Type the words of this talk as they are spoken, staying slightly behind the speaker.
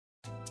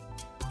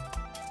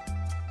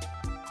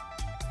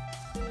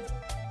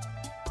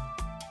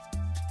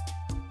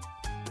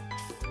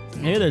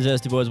Hey there,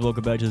 Zesty Boys.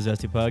 Welcome back to the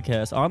Zesty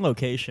Podcast. On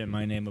location,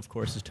 my name, of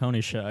course, is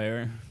Tony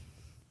Shire.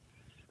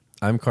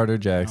 I'm Carter All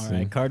Jackson.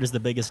 right, Carter's the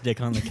biggest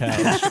dick on the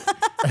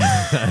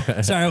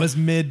couch. Sorry, I was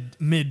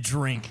mid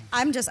drink.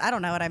 I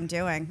don't know what I'm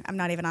doing. I'm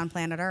not even on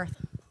planet Earth.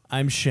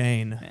 I'm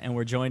Shane. And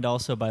we're joined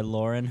also by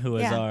Lauren, who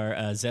is Yeah. our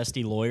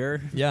Zesty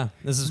lawyer. Yeah,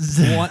 this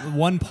is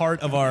one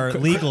part of our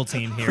legal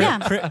team here.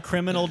 Yeah.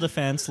 Criminal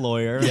defense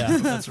lawyer. Yeah,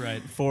 that's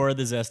right. For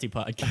the Zesty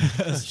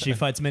Podcast. She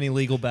fights many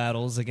legal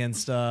battles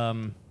against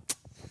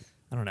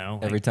I don't know.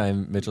 Every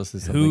time Mitchell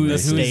says something, Who, The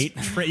who's state.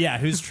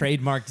 Who's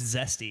trademarked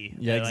Zesty.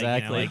 Yeah, Like,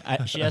 exactly. you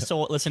know, She has to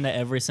listen to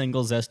every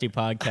single Zesty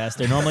podcast.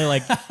 They're normally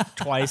like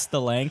twice the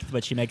length,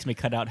 but she makes me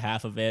cut out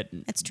half of it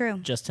It's true.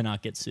 just to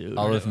not get sued.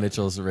 all of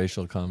Mitchell's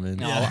racial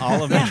comments.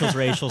 All of Mitchell's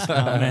racial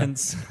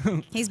comments.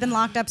 He's been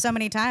locked up so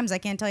many times. I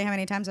can't tell you how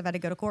many times I've had to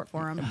go to court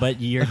for him.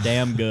 But you're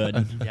damn good.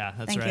 yeah,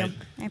 that's Thank right. you.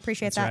 I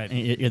appreciate That's that.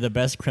 right. You're the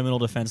best criminal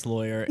defense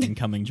lawyer in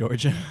Cumming,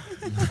 Georgia.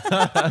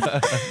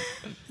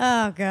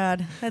 Oh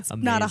God, that's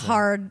not a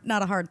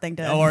Amazing. hard thing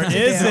to. Or to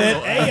is do. it?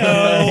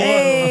 Ayo.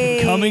 Hey.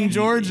 Coming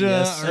Georgia.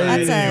 Yes, All sir. right,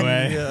 That's a-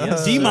 anyway.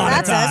 That's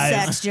Demonetized.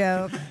 a sex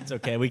joke. It's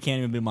okay. We can't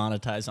even be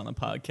monetized on the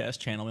podcast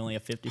channel. We only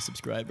have 50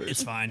 subscribers.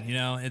 It's fine. You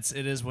know, it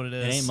is what it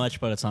is. It ain't much,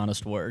 but it's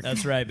honest work.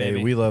 That's right, Hey,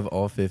 baby. we love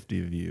all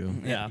 50 of you.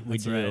 yeah, we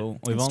that's do.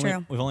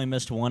 right. We've only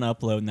missed one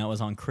upload, and that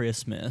was on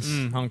Christmas.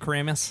 On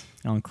Kramus.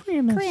 On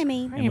Christmas.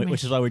 Creamy. And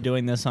which is why we're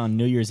doing this on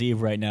New Year's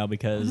Eve right now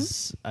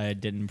because I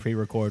didn't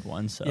pre-record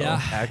one. So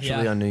Yeah.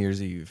 Actually, on New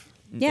Year's Eve.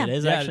 Yeah. it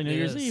is Yeah, actually it New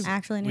Year's is. Eve.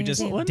 Actually, New We Year's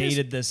just Eve. When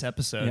dated this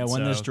episode. Yeah,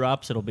 when so- this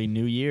drops, it'll be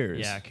New Year's.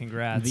 Yeah,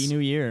 congrats. The New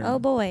Year. Oh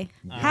boy,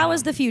 how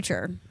is the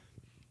future?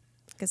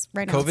 Because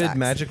right now it COVID sucks.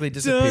 magically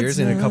disappears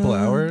in a couple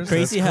hours.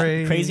 Crazy That's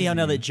how, crazy how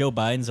now that Joe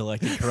Biden's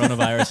elected,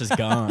 coronavirus is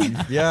gone.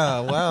 Yeah,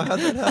 wow, how'd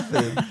that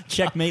happen?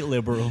 Checkmate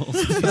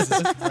liberals.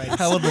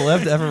 How will the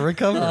left ever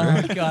recover?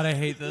 Oh, God, I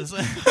hate this.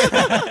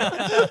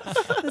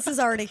 This is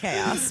already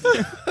chaos.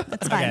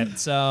 It's fine. Okay,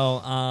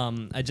 so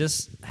I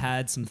just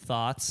had some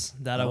thoughts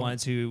that I wanted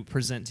to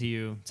present to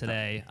you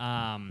today.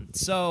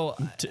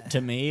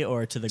 To me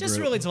or to the Just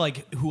group? really to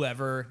like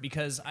whoever,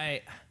 because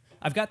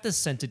I've got this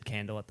scented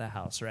candle at the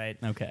house, right?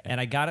 Okay. And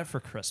I got it for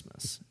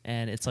Christmas,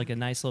 and it's like a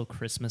nice little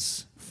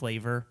Christmas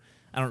flavor.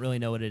 I don't really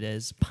know what it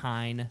is.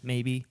 Pine,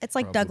 maybe. It's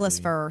like Douglas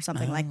fir or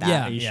something like that.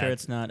 Yeah. Are you sure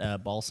it's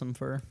not balsam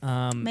fir?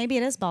 Maybe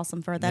it is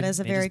balsam fir. That is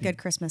a May very just be good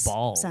Christmas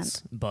balls,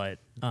 scent. but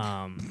so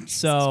I'm just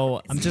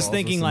Balls with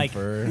thinking some like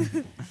fur.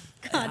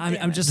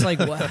 I'm just like,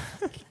 what?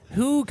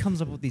 Who comes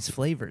up with these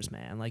flavors,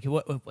 man? Like,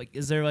 what? Like,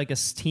 is there like a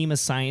team of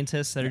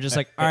scientists that are just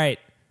like, all right,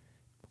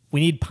 we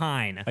need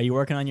pine? Are you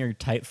working on your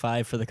type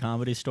 5 for the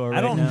Comedy Store right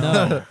I don't now?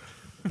 know,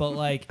 but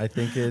like I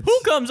think it's Who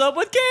comes up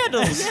with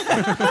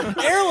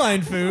candles?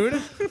 airline food.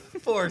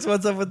 Forks.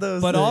 What's up with those?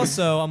 But things?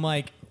 also, I'm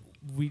like,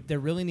 there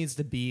really needs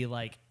to be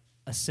like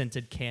a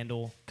scented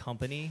candle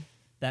company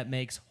that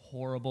makes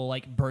horrible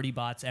like Birdie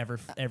Bots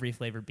every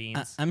flavored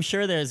beans. I'm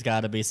sure there's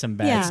got to be some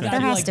bad Yeah, stuff. there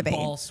has like to be.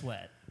 ball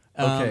sweat.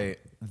 Okay,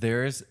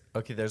 there's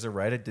a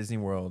ride at Disney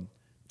World.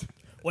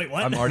 Wait,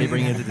 what? I'm already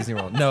bringing it to Disney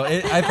World. No,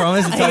 I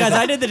promise. It's Hey guys,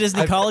 I did the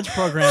Disney College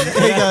program.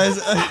 Hey guys,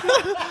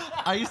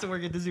 I used to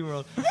work at Disney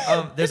World.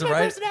 There's a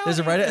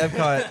ride at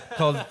Epcot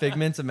called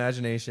Figment's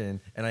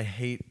Imagination, and I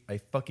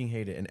fucking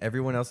hate it. And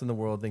everyone else in the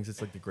world thinks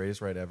it's like the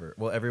greatest ride ever.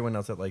 Well, everyone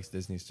else that likes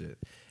Disney shit,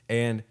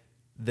 and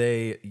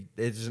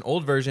it's an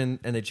old version,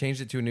 and they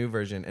changed it to a new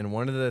version. And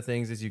one of the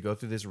things is you go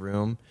through this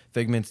room.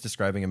 Figment's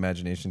describing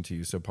imagination to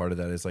you, so part of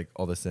that is like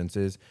all the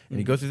senses. And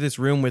you go through this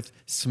room with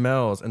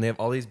smells, and they have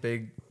all these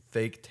big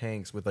fake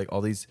tanks with like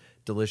all these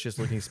delicious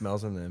looking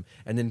smells in them.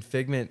 And then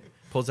Figment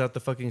pulls out the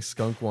fucking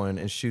skunk one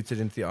and shoots it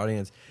into the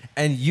audience.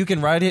 And you can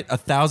ride it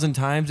 1,000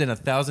 times, and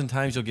 1,000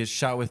 times you'll get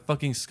shot with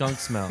fucking skunk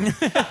smell.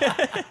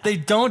 They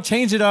don't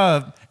change it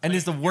up, and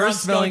it's the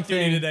worst smelling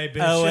thing. today,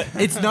 bitch. Oh,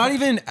 It's not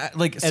even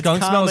like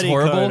skunk smell is comedy,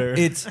 horrible. Carter.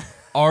 It's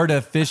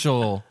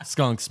artificial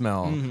skunk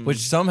smell, which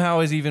somehow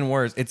is even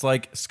worse. It's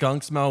like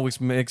skunk smell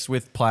mixed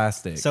with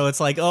plastic. so it's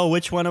like, oh,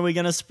 which one are we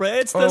gonna spray?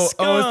 It's the oh,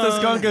 skunk. it's the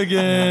skunk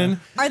again.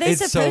 Are they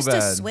It's supposed so to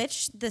bad.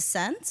 switch the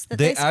scents that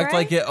They they act spray?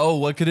 like it. Oh,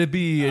 what could it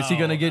be? Is he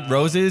gonna get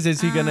roses?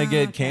 Is he gonna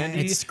get okay.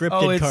 candy? It's scripted,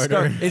 oh, it's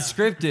Carter. It's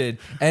scripted,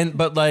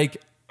 but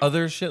like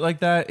other shit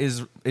like that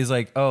is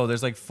like, oh,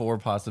 there's like 4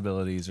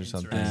 possibilities or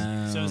something.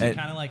 So is And- it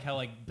kind of like how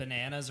like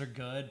bananas are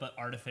good, but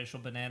artificial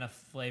banana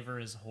flavor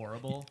is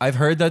horrible? I've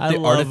heard that I the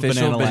love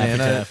artificial banana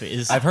banana. Laffy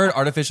Taffies. I've heard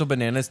artificial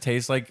bananas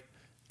taste like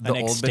the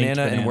An old extinct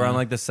banana, and we're on banana.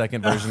 like the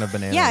second version of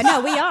banana. Yeah,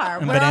 no, we are.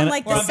 We're banana- on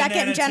like We're the on banana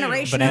second too.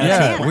 generation Banana. of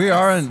Yeah, banana.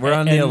 we're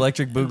on the And-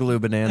 electric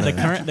boogaloo banana.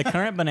 The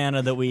current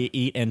banana that we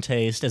eat and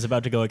taste is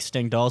about to go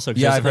extinct also.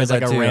 Yeah, I've there's heard like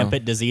that a too.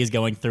 rampant disease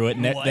going through it,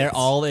 and What? they're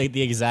all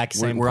the exact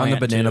same. We're on the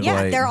plant, banana too. Yeah,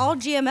 blight. they're all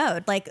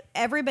GMO'd. Like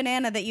every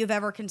banana that you've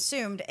ever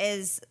consumed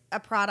is a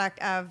product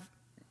of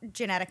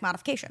genetic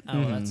modification.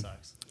 Oh, well, that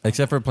sucks.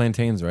 Except for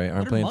plantains, right?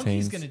 Aren't What are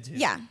monkeys plantains? gonna do?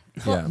 Yeah.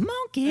 Yeah.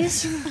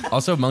 Monkeys.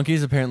 Also,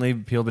 monkeys apparently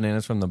peel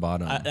bananas from the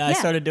bottom. I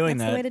started doing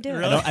that's that. the way to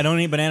do it. I don't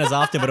eat bananas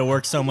often, but it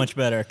works so much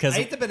better because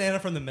I ate the banana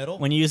from the middle.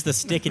 when you use the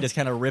stick, it just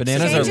kind of rips.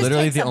 Bananas Jay are just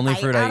literally takes the a only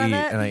bite fruit out I of eat,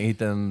 it. and I eat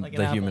them Like an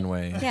the apple. human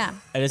way. Yeah.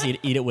 I just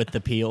eat it with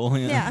the peel.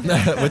 Yeah.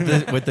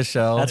 with the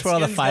shell. That's where all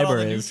the Skin's got all fiber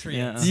the is.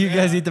 nutrients. Do you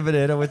guys eat the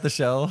banana with the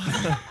shell?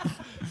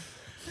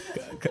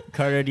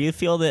 Carter, do you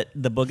feel that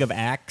the Book of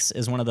Acts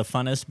is one of the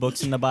funnest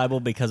books in the Bible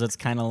because it's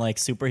kind of like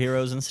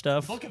superheroes and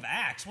stuff? Book of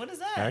Acts. What is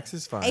that? Acts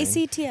is fine.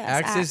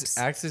 ACTS,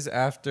 Acts is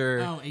after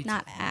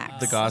Not Acts.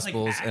 the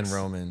Gospels and Acts.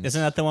 Romans.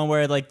 Isn't that the one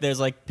where like there's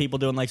like people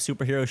doing like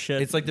superhero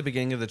shit? It's like the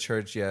beginning of the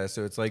church, yeah.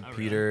 So it's like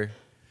Peter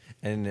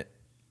and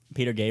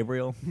Peter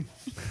Gabriel.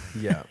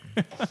 yeah.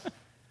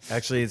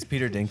 Actually, it's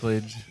Peter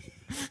Dinklage.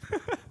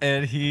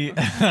 And he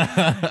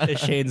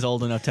Shane's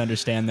old enough to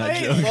understand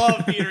that joke.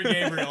 love Peter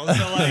Gabriel.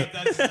 So like,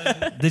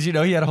 that's did you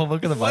know he had a whole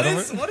book of the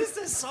Bible? what is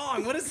this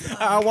song? What is?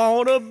 I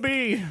wanna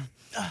be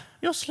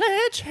your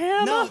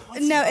sledgehammer. No,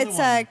 what's No, the other it's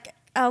one?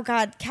 oh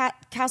God,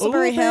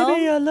 Castleberry Hill.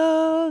 Baby, I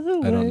love the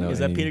I don't way- know Is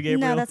that any- Peter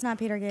Gabriel? No, that's not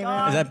Peter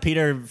Gabriel. Is that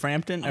Peter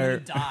Frampton I'm or?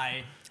 gonna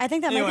die. I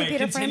think that might Anyway, be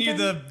Peter continue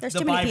Frampton. There's the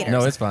too many Bible. Peters.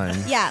 No, it's fine.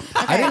 Yeah.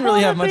 I Okay. didn't really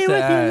have much be to with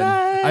you,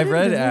 add. I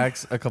read lad.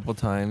 Acts a couple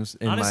times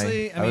in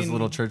Honestly, I was a mean,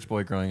 little church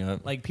boy growing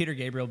up. Like Peter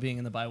Gabriel being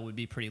in the Bible would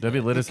be pretty. That'd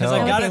be lit as Because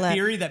hell. I got That would be a lit.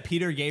 theory that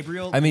Peter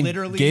Gabriel. I mean,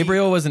 literally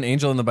Gabriel was an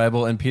angel in the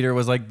Bible, and Peter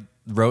was like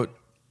wrote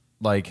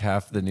like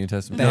half the New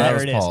Testament. They No, that had-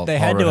 was Paul. They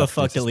Paul had wrote to have half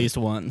the New fucked at least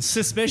once.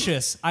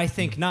 Suspicious, I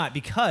think not,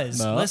 because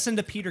No. listen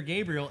to Peter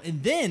Gabriel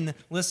and then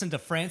listen to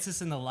Francis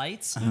and the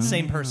Lights,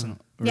 same person.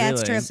 Yeah,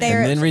 it's Really? true.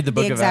 They're And then read the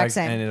book of exact Acts,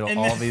 same. and it'll And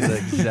all be the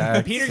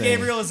exact Peter same.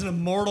 Gabriel is an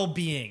immortal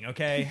being,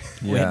 okay?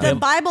 Yeah. The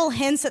Bible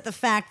hints at the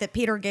fact that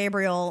Peter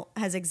Gabriel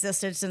has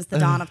existed since the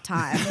dawn of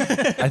time.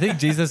 I think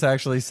Jesus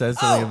actually said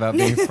something about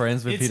being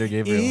friends with It's Peter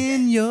Gabriel.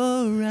 In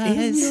your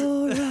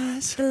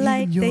eyes. The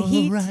light, the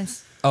heat.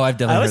 Oh, I've I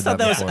definitely always heard thought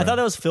that was. before. I thought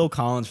that was Phil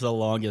Collins for the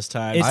longest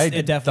time. It's- I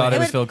it definitely- thought it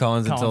was It Phil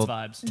Collins Collins until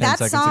vibes. 10 That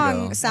seconds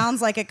song ago.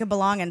 sounds like it could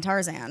belong in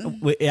Tarzan.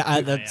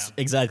 That's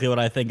exactly what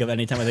I think of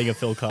anytime I think of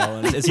Phil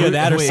Collins. It's either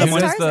that or Wait,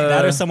 someone who does the-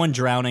 that or someone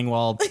drowning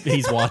while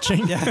he's watching.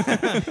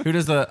 Who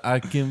does the I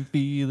can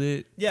feel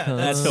it? Yeah, come?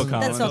 That's Phil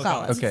Collins. That's Phil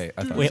Collins. Okay,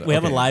 I thought We, so. we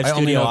have a Okay. live I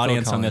only studio know Phil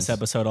audience on this Collins.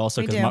 episode also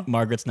We because do.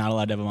 Margaret's not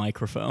allowed to have a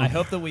microphone. I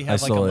hope that we have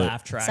like a stole it.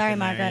 laugh track. Sorry, in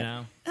there, Margaret. You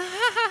know?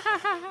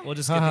 We'll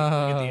just get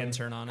the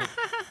intern on it.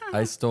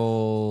 I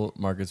stole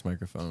Margaret's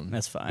microphone.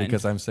 That's fine.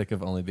 Because I'm sick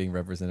of only being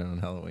represented on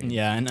Halloween.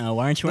 Yeah, I know.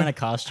 Why aren't you wearing a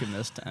costume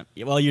this time?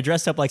 Yeah, well, you're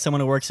dressed up like someone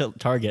who works at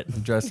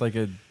Target. Dressed like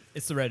a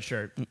It's the red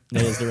shirt.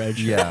 That is the red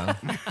shirt. yeah.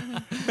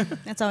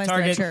 That's always the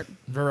Target, red shirt.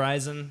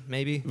 Verizon,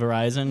 maybe.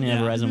 Verizon, Yeah.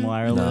 Verizon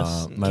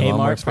Wireless. No, my Kmart, mom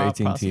works for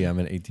AT&T. possibly. I'm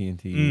an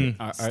AT&T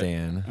Are-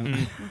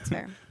 stan. That's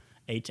fair.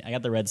 I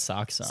got the red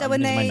socks on. So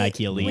when These are my they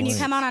Nike Elite. when you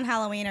come out on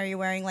Halloween, are you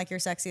wearing like your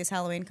sexiest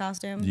Halloween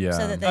costume? Yeah.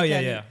 So that they Oh, yeah,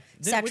 can yeah.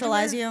 Did- would you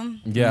sexualize wear- you.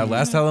 Yeah,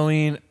 last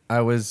Halloween I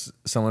was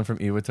someone from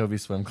Iwatobi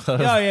Swim Club.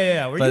 Oh,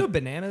 yeah. Were But you a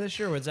banana this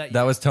year or was that you?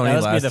 That was Tony That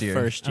was me last the year.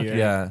 first year.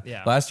 Yeah.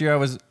 Yeah. Last year I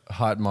was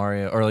hot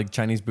Mario or like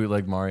Chinese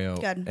bootleg Mario.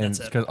 Good. And That's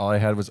it. because all I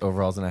had was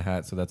overalls and a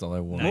hat, so that's all I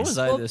wore. What was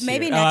I Well, this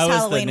maybe year? next I was the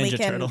Halloween we Ninja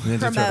can Turtle. Ninja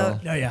promote. Turtle.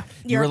 Oh, yeah.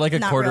 You were your like a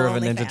not quarter real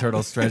of a Ninja OnlyFans.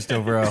 Turtle stretched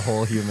over a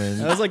whole human.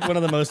 That was like one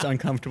of the most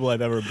uncomfortable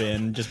I've ever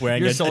been. Just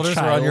wearing Your a shoulders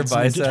were on your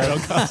child's Ninja bicep. Turtle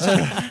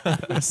costume.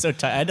 It was so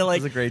tight. I had to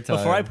like was a great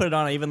before I time. put it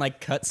on. I even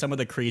like cut some of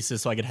the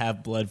creases so I could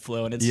have blood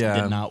flow, and it just Yeah.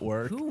 did not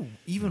work. Who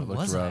even looked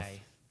was rough. I?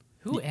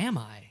 Who am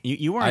I?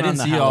 You weren't I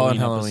didn't on see the you all on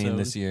Halloween Halloween episode.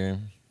 this year.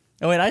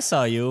 Oh wait, I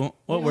saw you.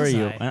 What Who were was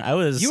you? I? I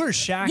was. You were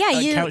Shaq. Yeah,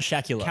 you. Count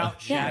Shacula.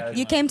 Count Yeah, Shaq.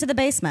 you came to the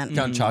basement.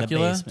 Count The Chocula?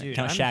 basement. Dude,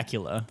 Count I'm-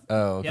 Shacula.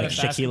 Oh, Yeah, okay. the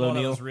Shaquille basketball that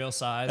O'Neal. was real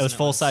size. It was and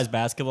full size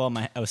basketball.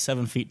 I was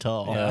 7 feet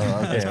tall. Oh, okay,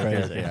 That's okay,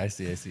 crazy. okay. I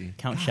see.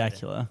 Count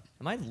Shacula.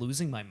 Am I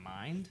losing my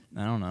mind?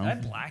 I don't Did I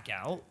know. black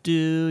out? Do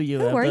you?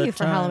 Who were ever you for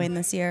time? Halloween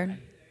this year?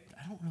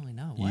 I don't really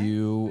know. What?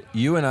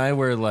 You and I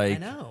were I like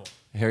know.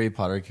 Harry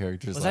Potter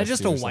characters. Was I last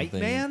just year a or white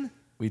something. man?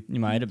 You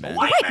might have been.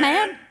 Wait,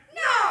 man.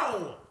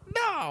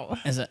 No.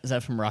 Is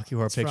that from Rocky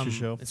Horror Picture from,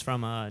 Show? It's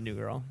from New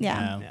Girl.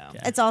 Yeah. Yeah.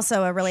 It's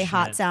also a really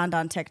hot Shit. sound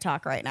on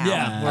TikTok right now.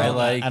 Yeah. I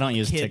like- I don't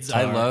use kids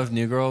TikTok. I love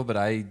New Girl, but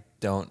I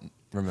don't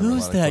remember.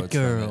 Who's a lot of that quotes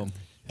from girl? it.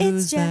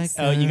 It's just.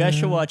 Oh, you guys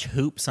should watch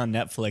Hoops on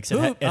Netflix.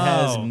 It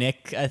has Oh.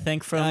 Nick, I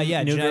think, from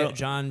Yeah, New Girl.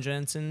 John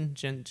Jensen,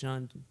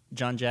 John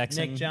John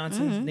Jackson. Nick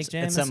Johnson, Nick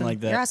Jameson. It's something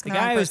like You're that. asking The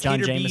the wrong guy who's person. John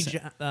Peter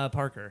Jameson. B.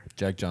 Parker.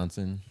 Jack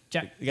Johnson,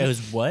 Jack The guy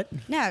who's what?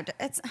 No,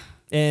 it's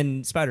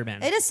in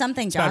Spider-Man. it is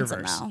something Johnson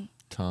Spider-Verse. though.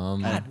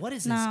 Tom. God, what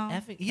is No.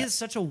 this? Effing, he is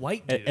such a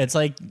white dude. It's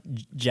like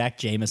Jack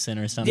Jameson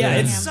or something. yeah,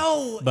 it's Yeah.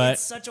 so. But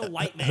it's such a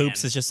white man.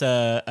 Hoops is just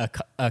a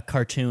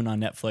cartoon on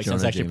Netflix. Jonah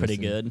It's actually pretty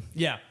Jameson. good.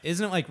 Yeah,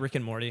 isn't it like Rick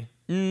and Morty?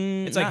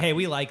 It's like, hey,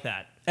 we like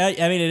that. I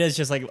mean, it is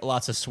just like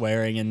lots of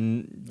swearing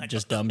and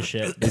just dumb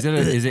shit. Is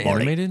it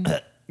animated?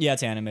 Yeah,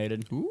 it's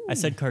animated. I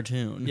said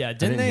cartoon. Yeah, didn't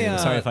didn't they? hear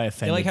that. Sorry if I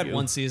They like offended had you.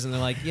 one season. They're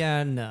like,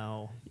 yeah,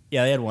 no.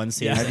 Yeah, they had one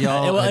season. Have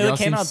y'all, it have y'all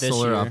came seen out this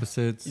Solar year.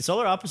 Opposites?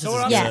 Solar Opposites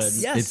Solar is Opposites.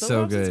 good. Yes, It's Solar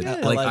so Opposites good. is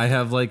good. Like I I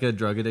have like a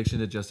drug addiction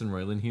to Justin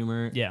Roiland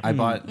humor. Yeah. I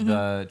bought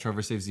the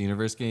Trevor Saves the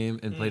Universe game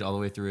and played all the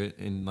way through it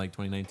in like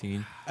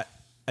 2019.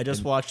 I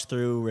just watched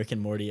through Rick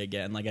and Morty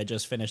again. Like I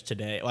just finished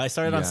today. Well, I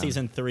started on Yeah.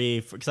 season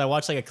 3 because I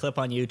watched like a clip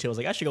on YouTube. I was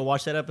like, I should go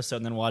watch that episode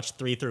and then watch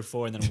 3 through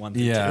 4 and then 1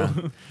 through Yeah.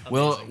 2.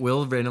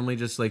 We'll randomly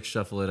just like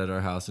shuffle it at our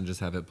house and just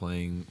have it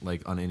playing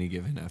like on any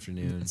given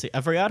afternoon. See,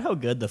 I forgot how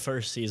good the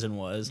first season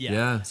was.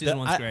 Yeah. Season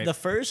one's great. The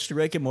first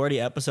Rick and Morty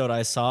episode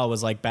I saw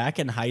was like back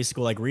in high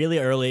school, like really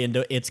early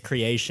into its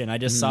creation. I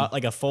just saw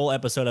like a full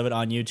episode of it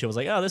on YouTube. I was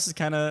like, oh,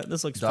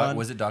 this looks fun.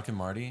 Was it Doc and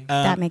Marty?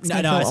 That makes no,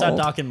 me no, feel I saw old.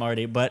 Doc and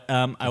Marty, but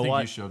I think you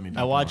watched. showed me Doc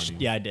I and watched.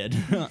 Marty. Yeah, I did.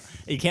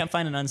 You can't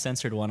find an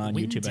uncensored one on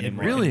YouTube Did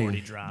anymore. Rick and Really?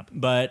 Morty drop.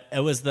 But it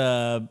was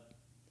the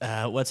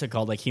what's it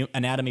called, like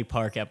Anatomy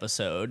Park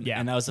episode. Yeah.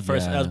 and that was the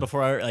first. Yeah. That was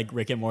before like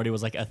Rick and Morty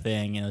was like a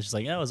thing, and it was just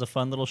like, oh, it was a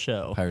fun little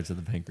show. Pirates of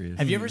the Pancreas.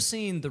 Have you ever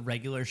seen the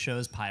regular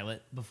show's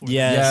pilot before?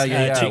 Yes.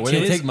 Yeah. Two When they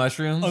kids? take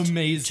mushrooms.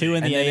 Amazing. 2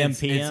 in and the then AM it's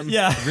PM.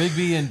 Yeah.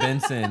 Rigby and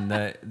Benson,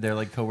 that they're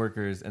like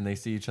coworkers and they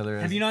see each other.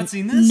 Have you not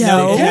seen this?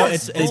 No. No, They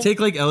it's take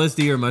like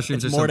LSD or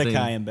mushrooms it's or something.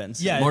 Mordecai and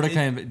Benson. Yeah.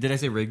 Mordecai. And, did I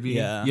say Rigby?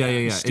 Yeah. Yeah.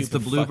 It's Stupid the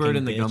Bluebird fucking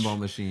and the bitch. Gumball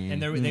Machine.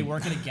 And they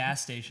work at a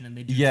gas station and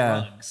they do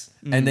yeah. drugs.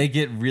 And they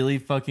get really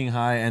fucking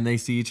high and they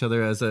see each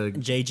other as a.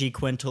 J.G.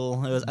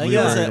 Quintal. It was, I think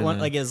Yeah. it was Yeah. one,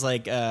 like his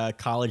like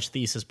college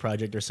thesis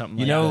project or something.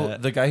 You like know,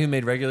 that. the guy who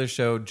made Regular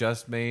Show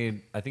just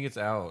made. I think it's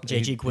out.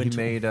 J.G. He Quintal.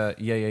 made.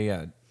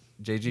 Yeah.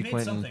 J.G. made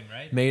Quinton something,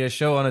 right? made a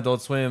show on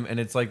Adult Swim, and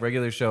it's like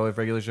Regular Show if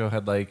Regular Show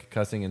had like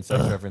cussing and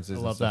sex references.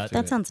 I love and stuff that. to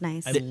That it. sounds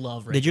nice. I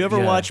love Rick. Did you ever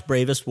Yeah. watch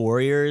Bravest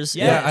Warriors?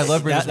 Yeah, I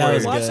love Bravest that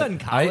was Warriors. I watched good. that in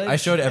college. I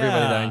showed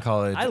everybody Yeah. that in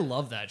college. I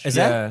love that show. Is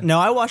Yeah. that no?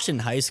 I watched in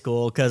high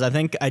school because I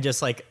think I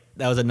just like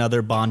that was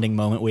another bonding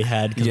moment we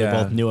had because Yeah.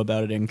 we both knew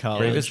about it in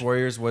college. Bravest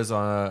Warriors was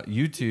on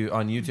YouTube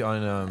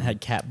on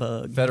had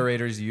Catbug.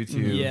 Federator's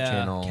YouTube yeah,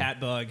 channel.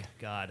 Catbug.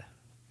 God.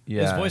 Yeah.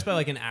 It was voiced by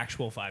like an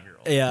actual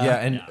 5-year-old. Yeah, Yeah,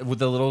 and Yeah. with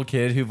the little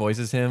kid who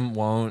voices him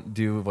won't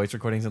do voice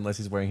recordings unless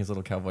he's wearing his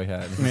little cowboy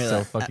hat. And he's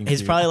so fucking He's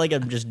cute. probably like a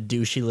just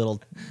douchey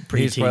little preteen.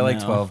 He's probably like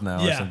now. 12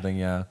 now or Yeah. something,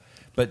 yeah.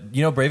 But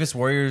you know, Bravest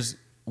Warriors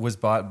was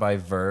bought by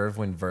Verve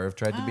when Verve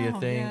tried to be a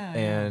thing. yeah.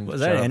 And Was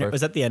shout out that Verve.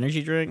 was that the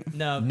energy drink?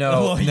 No. No,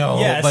 well, no.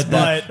 Yes, but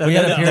but we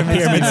had a the pyramid scheme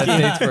pyramid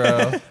that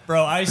States, bro.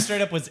 bro, I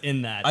straight up was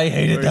in that. I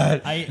hated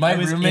that. I my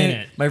was roommate, in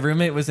it. my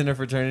roommate was in a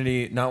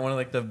fraternity, not one of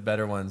like the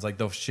better ones, like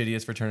the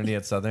shittiest fraternity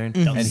at Southern,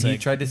 Delta and he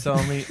Sig. tried to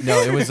sell me. No,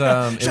 it was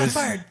I think it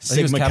was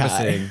Sigma Kappa Chi.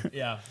 Sig.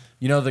 Yeah.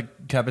 You know the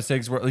Kappa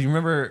Sigs were. You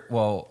remember?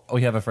 Well,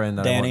 we have a friend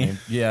that Danny. I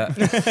won't name. Yeah,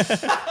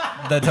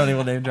 that Tony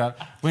will name drop.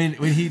 When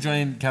he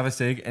joined Kappa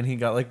Sig and he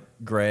got like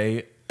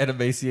gray and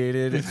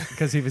emaciated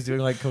because he was doing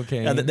like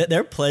cocaine. Yeah,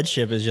 their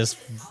pledgeship is just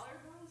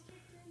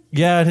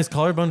Yeah, and his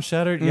collarbone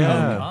shattered. Oh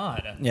Yeah,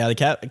 God. yeah. The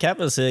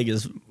Kappa Sig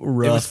is it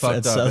rough. was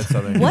fucked at up at Southern.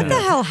 Southern. What yeah.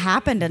 the hell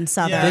happened in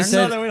Southern? Yeah, They said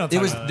Southern, we don't it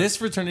talk was about this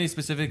fraternity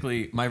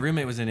specifically. My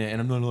roommate was in it, and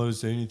I'm not allowed to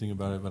say anything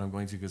about it, but I'm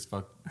going to because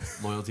fuck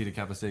loyalty to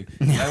Kappa Sig.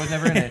 I was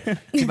never in it.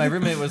 See, my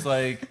roommate was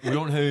like, "We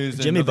don't haze."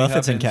 and Jimmy nothing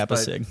Buffett's in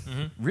happens," Kappa but-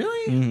 Sig.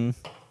 Really?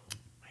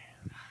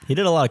 He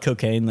did a lot of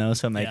cocaine though,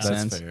 so it makes Yeah.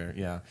 That's sense. fair.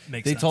 Yeah.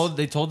 Makes they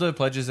sense. told the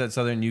pledges at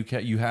Southern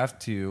you have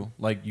to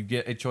like you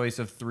get a choice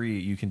of 3.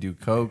 You can do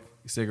coke,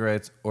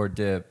 cigarettes, or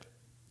dip.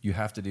 You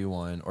have to do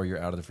one, or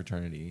you're out of the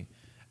fraternity.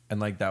 And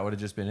like that would have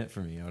just been it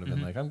for me. I would have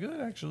been like, I'm good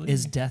actually.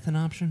 Is death an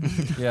option?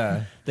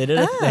 yeah. They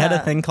had a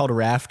thing called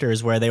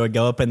rafters where they would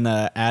go up in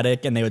the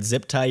attic and they would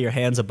zip tie your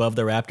hands above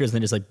the rafters and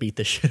then just like beat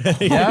the shit out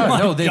of you. Yeah, my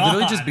no, they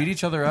literally God. just beat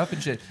each other up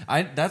and shit.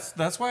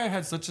 That's why I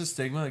had such a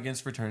stigma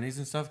against fraternities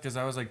and stuff because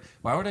I was like,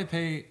 why would I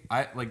pay?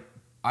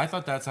 I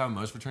thought that's how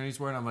most fraternities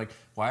were, and I'm like,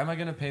 why am I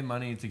going to pay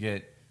money to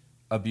get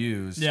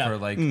abused Yeah. for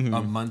like a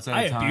month at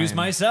I a time? abused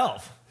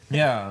myself.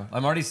 Yeah,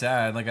 I'm already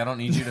sad. Like I don't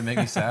need you to make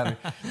me sad.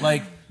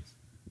 Like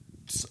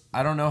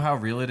I don't know how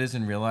real it is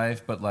in real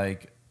life, but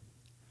like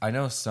I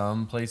know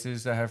some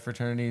places that have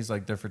fraternities,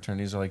 like their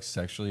fraternities are like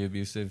sexually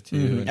abusive too.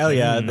 and Oh, shit.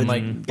 yeah, I'm the-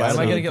 like, why that's am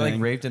I another gonna get like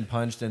thing. raped and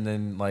punched and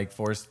then like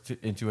forced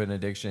into an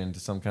addiction to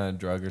some kind of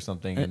drug or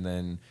something, and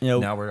then You know,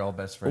 now we're all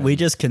best friends. We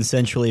just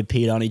consensually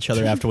peed on each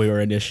other after we were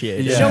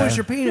initiated. Yeah. Show us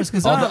your penis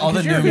because all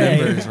the new you're gay.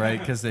 members, right?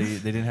 Because they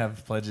didn't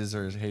have pledges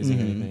or hazing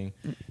or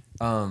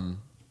anything.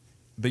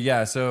 But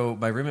yeah, so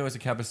my roommate was a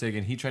Kappa Sig,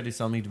 and he tried to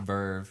sell me to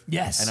Verve.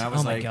 Yes. and I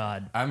was Oh my like,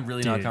 God. I'm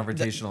really not Dude.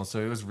 confrontational, so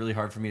it was really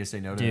hard for me to say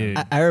no to Dude.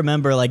 him. I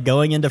remember like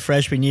going into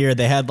freshman year,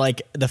 they had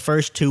like the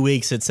first 2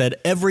 weeks. It said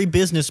every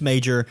business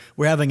major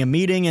we're having a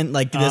meeting, and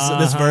like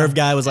this Verve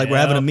guy was like, we're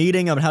having a Yep.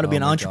 meeting on how to be Oh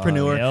an my God.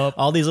 entrepreneur. Yep.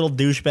 All these little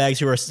douchebags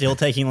who are still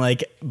taking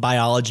like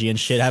biology and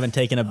shit, haven't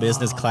taken a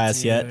business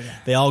class yet. dude.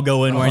 They all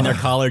go in wearing their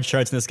collared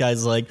shirts, and this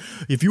guy's like,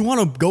 if you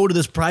want to go to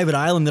this private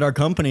island that our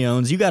company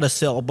owns, you got to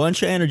sell a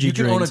bunch of energy You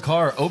can drinks. own a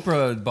car.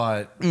 Oprah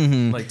bought,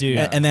 like, Dude.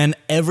 yeah. And then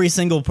every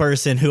single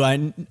person who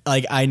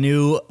I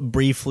knew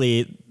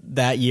briefly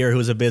that year who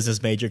was a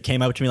business major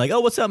came up to me like, "Oh,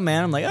 what's up,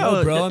 man?" I'm like,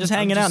 "Oh, bro, just I'm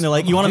hanging out." just- And they're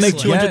like, I'm "You want to make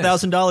hustling."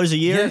 $200,000 a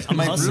year?" Yes, I'm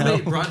my hustling.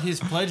 roommate brought his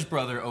pledge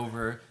brother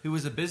over, who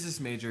was a business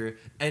major,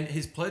 and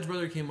his pledge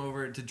brother came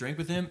over to drink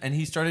with him, and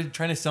he started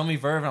trying to sell me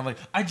Verve, and I'm like,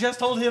 I just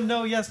told him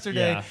no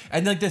yesterday. Yeah.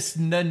 And like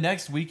the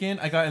next weekend,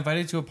 I got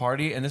invited to a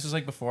party, and this was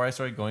like before I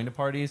started going to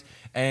parties,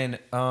 and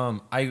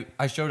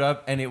I showed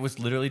up, and it was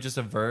literally just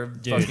a Verve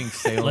fucking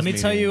sales. Let me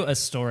tell meeting. you a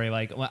story.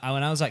 Like when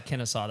I was at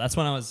Kennesaw, that's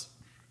when I was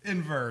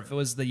in Verve. It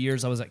was the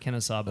years I was at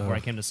Kennesaw before I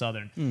came to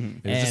Southern.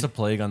 It was just a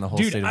plague on the whole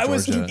Dude, state of I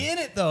was Georgia. in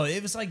it though.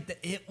 It was like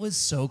it was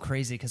so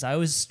crazy because I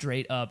was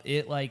straight up.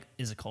 It like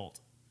is a cult.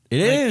 It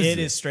Like, is. It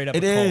is straight up.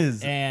 It a cult.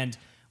 is. And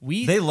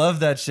we. They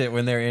love that shit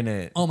when they're in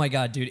it. Oh my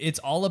god, dude! It's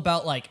all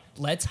about like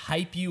let's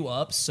hype you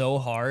up so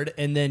hard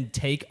and then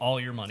take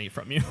all your money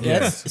from you.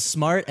 That's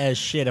smart as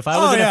shit. If I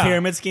was Oh, in yeah. a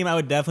pyramid scheme, I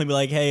would definitely be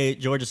like, "Hey,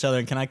 Georgia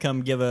Southern, can I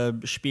come give a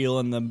spiel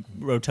in the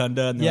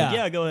rotunda?" And they're like,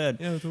 Yeah. "Yeah, go ahead.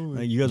 Yeah, totally.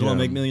 Like, you guys want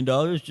Yeah. to make $1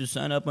 million? Just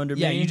sign up under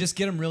Yeah, me." you just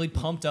get them really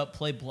pumped up,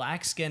 play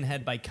Black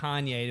Skinhead by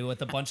Kanye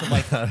with a bunch of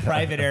like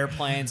private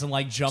airplanes and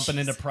like jumping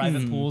into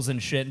private pools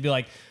and shit and be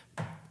like,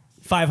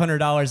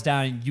 $500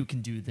 down and you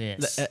can do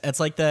this. It's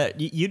like that.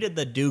 You did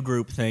the do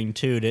group thing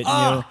too, didn't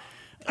Oh, you?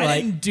 I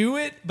Like- didn't do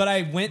it, but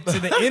I went to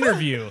the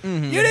interview.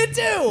 You did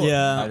too.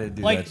 Yeah. I didn't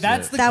do Like that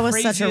that's shit. the That was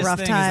such a craziest rough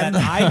thing time.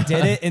 is that I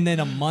did it and then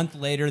a month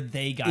later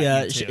they got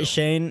Yeah, you too.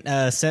 Shane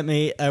sent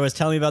me. I was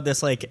telling me about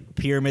this like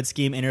pyramid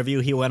scheme interview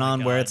he went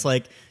on, where God. it's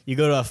like you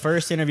go to a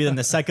first interview, then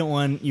the second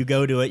one you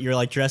go to it. You're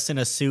like dressed in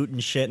a suit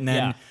and shit, and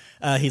then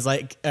he's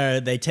like,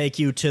 they take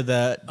you to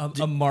the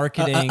a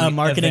marketing a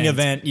marketing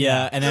event,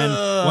 yeah, and then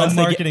once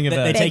they marketing they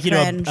event. take Big you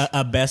cringe. to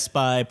a Best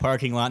Buy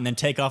parking lot, and then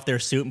take off their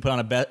suit and put on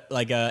a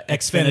Xfinity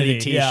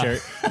Xfinity, yeah.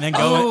 T-shirt, and then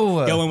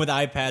Oh. go in with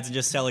iPads and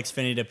just sell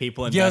Xfinity to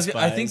people in Yeah, Best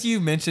Buy. I think you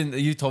mentioned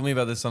you told me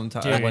about this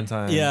sometime Dude. one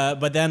time. Yeah,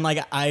 but then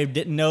like I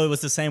didn't know it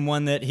was the same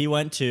one that he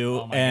went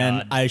to, Oh my and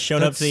God. I showed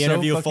up That's to the so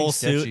interview fucking full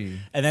suit, sketchy.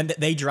 and then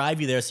they drive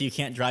you there, so you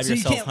can't drive So you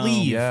yourself can't home.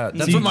 leave. Yeah, So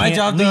that's you what my can't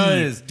job leave,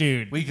 does,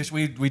 dude.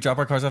 We drop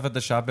our cars off at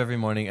the shop every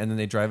morning, and then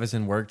they drive us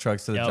in work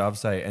trucks to the Yep. job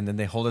site, and then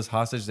they hold us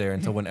hostage there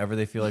until whenever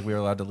they feel like we are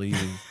allowed to leave.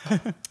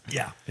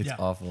 Yeah, It's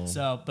awful.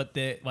 So, but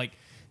they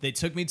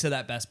took me to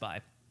that Best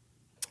Buy.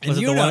 And Was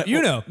it you the know, one?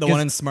 you know, the one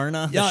in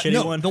Smyrna, the shitty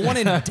no, one. the one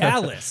in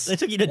Dallas. They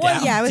took you to What?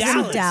 Dallas. Yeah, I was in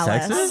Dallas,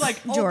 Texas? I was like,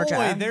 oh Georgia.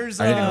 boy,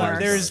 there's I didn't know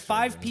there's that.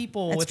 5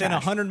 people It's within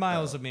trash. 100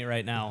 miles of me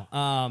right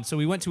now. So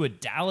we went to a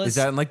Dallas. Is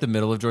that in like the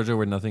middle of Georgia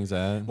where nothing's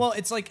at? well?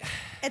 It's like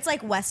It's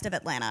like west of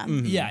Atlanta.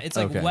 yeah, it's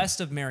like Okay.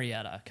 west of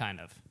Marietta, kind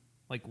of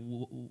like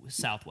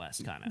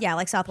southwest, kind of. Yeah,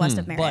 like southwest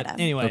of Marietta. But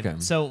anyway, Okay.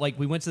 so like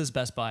we went to this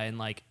Best Buy and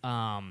like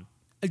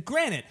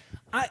granted,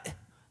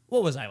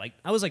 what was I like?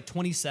 I was like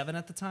 27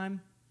 at the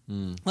time.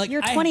 Like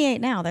You're I-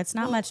 28 now. That's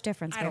not much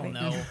difference, I baby. don't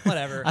know.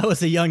 Whatever. I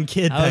was a young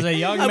kid. I was back- a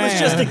young I man. was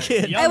just a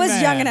kid. I was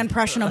young man. and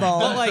impressionable.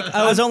 But like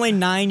I was only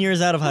 9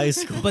 years out of high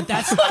school. But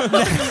that's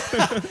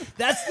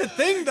that's the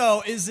thing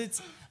though, is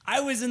it's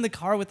I was in the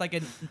car with like a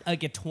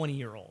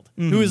 20-year-old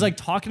who was like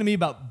talking to me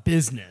about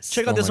business.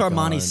 Check out Oh this my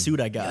Armani God. suit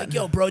I got. Like,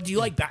 yo, bro, do you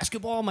like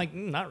basketball? I'm like,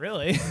 not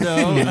really.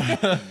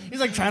 No. He's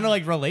like trying to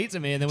like relate to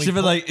me, and then we She'd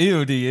be like,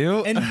 ew, do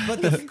you? and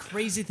but the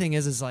crazy thing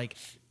is like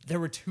there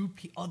were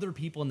other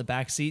people in the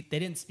back seat. They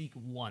didn't speak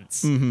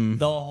once the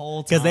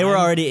whole time Because they were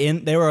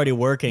already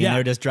working. Yeah. They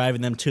were just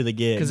driving them to the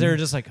gig. because they were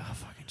just like, oh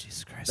fucking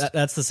Jesus Christ.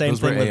 That's the same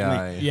Those were thing with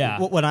AI. me. Yeah.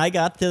 When I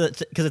got to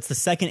because it's the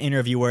second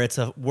interview where it's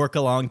a work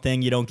along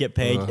thing, you don't get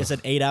paid. It's an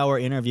 8-hour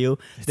interview.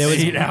 There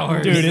was 8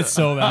 hours. Dude, it's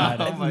so bad.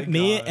 Oh my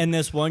me God. and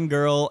this one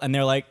girl, and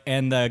they're like,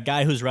 and the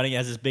guy who's running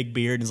has this big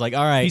beard, and is like,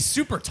 all right, He's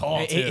super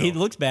tall too. he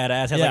looks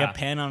badass. Has Yeah. like a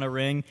pen on a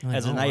ring.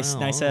 Has a oh, nice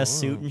wow, ass oh,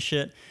 suit and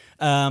shit.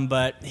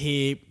 But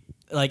he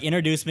like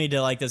introduced me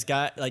to like this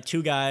guy, like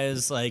 2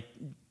 guys, like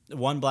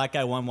one black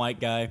guy, one white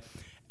guy.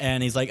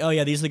 And he's like, oh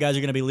yeah, these are the guys who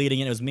are gonna be leading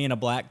it. It was me and a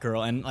black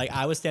girl, and like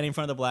I was standing in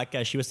front of the black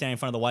guy, she was standing in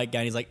front of the white guy.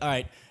 And he's like, all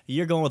right,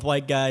 you're going with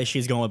white guy,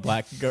 she's going with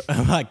black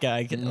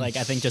guy. Like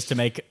I think just to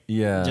make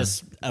Yeah.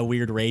 just a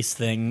weird race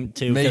thing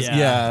too. Make- 'cause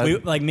yeah. we,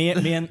 like me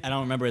and I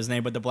don't remember his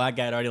name, but the black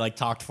guy had already like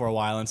talked for a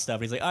while and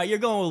stuff. He's like, oh, you're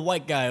going with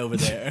white guy over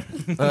there.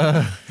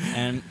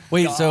 And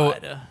Wait, so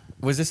God.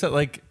 was this at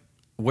like,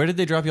 where did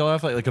they drop y'all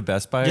off? Like a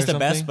Best Buy just or a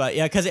something? Best Buy,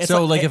 yeah. Because it's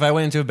So like if I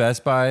went into a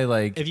Best Buy,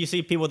 like if you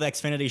see people with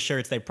Xfinity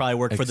shirts, they probably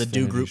work for the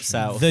Do Xfinity Group shirts.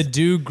 South. The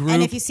Do Group.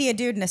 and if you see a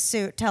dude in a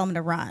suit, tell him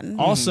to run.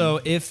 Also,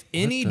 if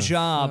any the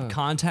job fuck?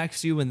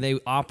 contacts you and they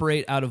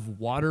operate out of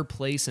Water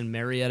Place in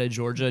Marietta,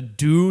 Georgia,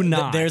 do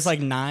not. There's like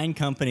 9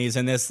 companies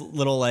in this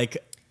little like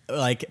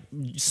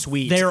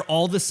suite. they're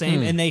all the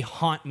same and they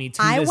haunt me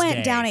to I this went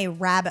day. down a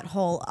rabbit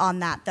hole on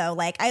that though.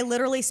 Like I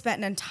literally spent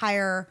an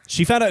entire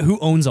She found out who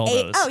owns all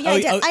those. Oh yeah,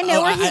 I did. I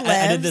know where he lives.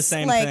 I did the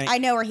same like thing. I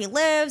know where he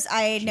lives.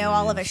 I know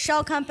all of his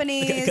shell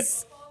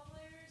companies.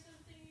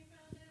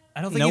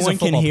 I don't think no he's one a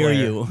can football hear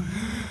player. you.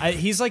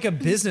 He's like a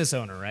business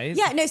owner, right?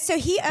 Yeah, no. So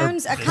he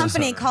owns a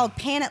company owner. called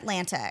Pan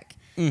Atlantic,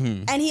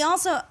 and he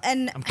also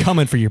and I'm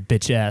coming for your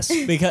bitch ass.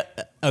 Because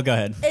go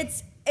ahead.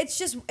 it's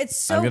just it's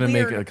so I'm gonna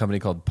weird. make a company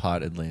called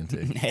Pot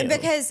Atlantic. Hell.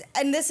 Because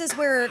and this is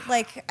where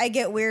like I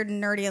get weird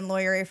and nerdy and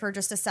lawyery for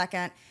just a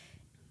second.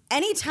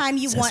 anytime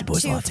you want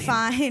to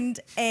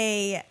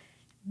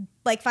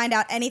find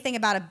out anything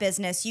about a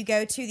business, you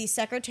go to the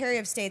Secretary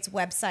of State's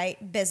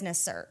website, Business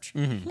Search.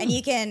 And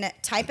you can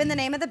type in the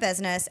name of the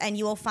business and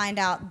you will find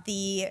out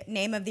the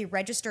name of the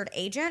registered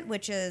agent,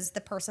 which is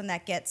the person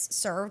that gets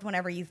served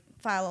whenever you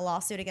file a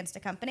lawsuit against a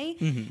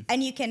company.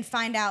 And you can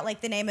find out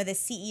like the name of the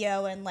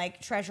CEO and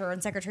like treasurer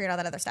and secretary and all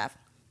that other stuff.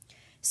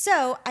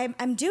 So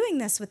I'm doing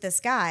this with this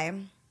guy,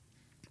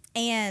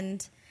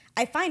 and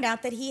I find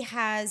out that he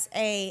has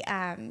a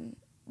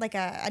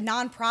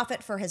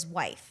nonprofit for his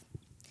wife.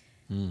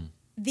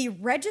 The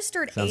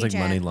registered Sounds agent.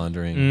 like money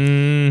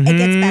laundering. It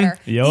gets better.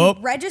 Yup.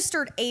 The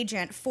registered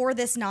agent for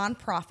this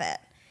nonprofit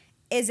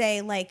is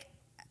a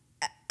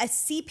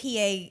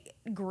CPA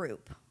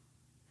group.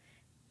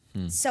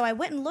 So I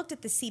went and looked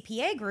at the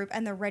CPA group,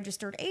 and the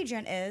registered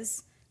agent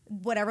is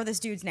whatever this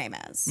dude's name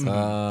is.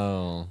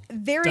 Oh.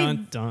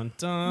 Dun, dun,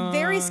 dun.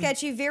 Very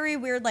sketchy, very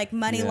weird, like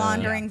money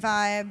laundering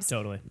vibes.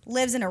 Totally.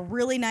 Lives in a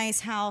really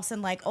nice house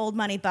in like old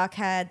money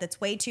Buckhead that's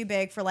way too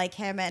big for like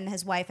him and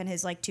his wife and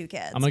his like 2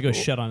 kids. I'm gonna go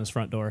shut on his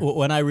front door.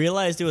 When I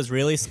realized it was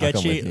really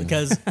sketchy, with you.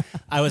 because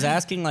I was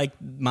asking like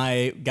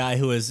my guy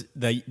who was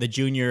the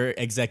junior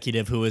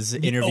executive who was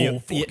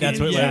interviewing. That's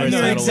what yeah, his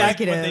no, title was.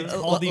 exactly what they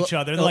called each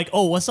other. They're like,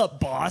 "Oh, what's up,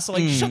 boss?"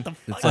 Like, shut the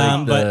fuck It's up.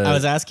 like But the- I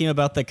was asking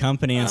about the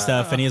company and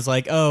stuff, and he's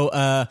like, "Oh,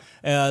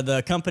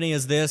 the company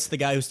is this." The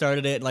guy who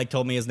started it like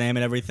told me his name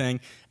and everything.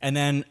 And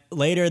then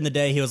later in the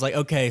day, he was like,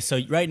 "Okay, so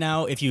right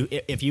now, if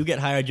you get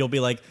hired, you'll be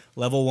like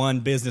level 1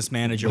 business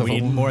manager. We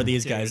need more of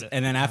these guys.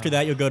 And then after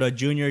that, you'll go to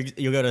junior.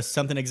 You'll go to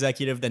something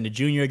executive, then to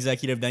junior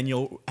executive. Then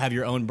you'll have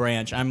your own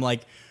branch." I'm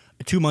like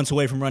 2 months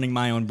away from running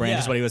my own branch.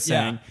 Is what he was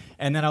saying.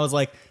 And then I was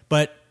like,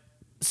 "But."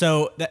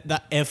 So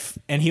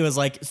and he was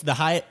like, the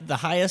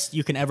highest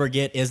you can ever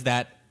get is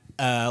that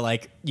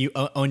like you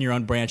own your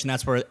own branch, and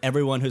that's where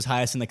everyone who's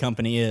highest in the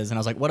company is. And I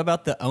was like, what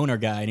about the owner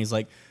guy? And he's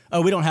like,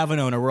 oh, we don't have an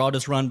owner. We're all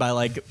just run by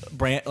like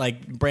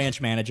branch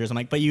managers. I'm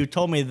like, but you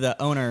told me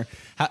the owner,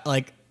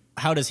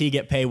 how does he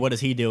get paid? What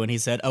does he do? And he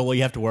said, oh, well,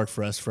 you have to work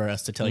for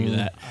us to tell you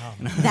that.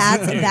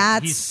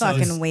 That's he's so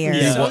fucking weird.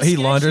 He, So he sketchy.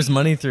 launders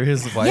money through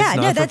his wife's Yeah,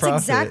 no, that's not-for-profit.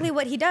 exactly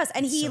what he does.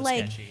 And he So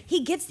sketchy.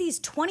 he gets these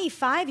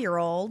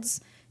 25-year-olds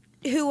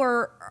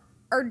who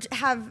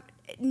have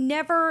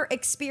never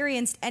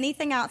experienced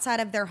anything outside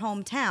of their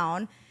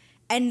hometown,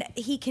 and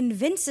he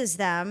convinces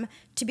them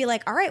to be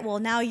like, all right, well,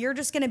 now you're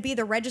just going to be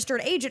the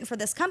registered agent for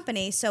this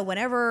company, so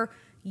whenever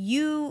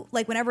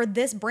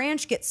this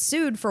branch gets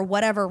sued for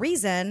whatever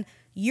reason,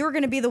 you're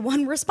going to be the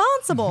one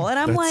responsible. And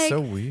I'm That's like, so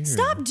weird.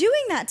 stop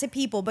doing that to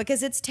people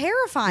because it's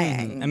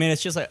terrifying. I mean,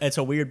 it's just like it's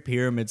a weird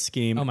pyramid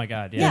scheme. Oh my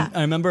god, Yeah.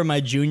 I remember my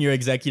junior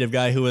executive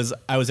guy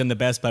I was in the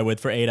Best Buy with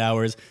for 8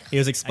 hours. He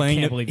was explaining.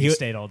 I can't believe you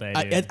stayed all day,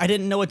 dude. I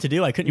didn't know what to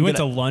do. I couldn't. You went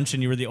get to a- lunch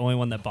and you were the only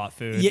one that bought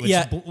food. Yeah, which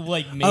yeah.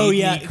 made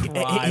me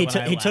cry.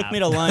 He took me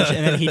to lunch,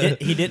 and then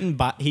he didn't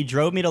buy. He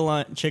drove me to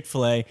lunch,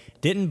 Chick-fil-A,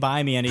 didn't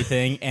buy me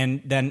anything,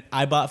 and then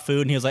I bought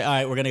food, and he was like, "All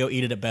right, we're gonna go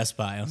eat it at Best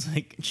Buy." I was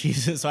like,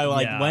 "Jesus!" So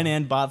I Yeah. went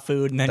in, bought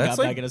food, and then That's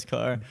got back in his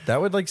car.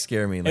 That would like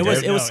scare me. Like,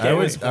 was- I- it was I scary.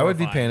 would, It was I would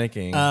be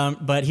horrifying.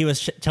 panicking. But he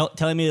was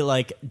telling me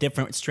like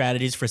different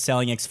strategies for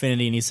selling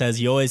Xfinity, and he says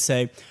you always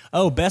say,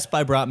 "Oh, Best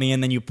Buy brought me,"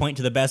 and then you point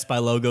to the Best Buy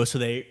logo, so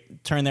they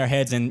turn their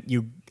heads and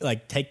you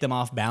like take them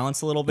off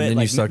balance a little bit, And then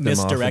you like suck them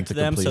off misdirect into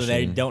them, so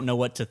they completion. don't know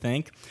what to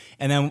think.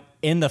 And then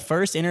in the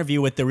first interview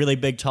with the really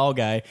big tall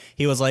guy,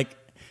 he was like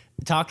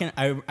talking.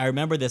 I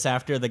remember this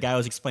after the guy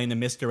was explaining the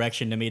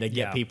misdirection to me to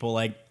get Yeah. people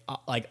like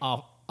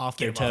off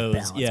their Get 'em off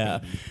toes.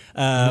 balance,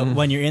 Yeah.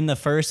 When you're in the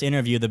first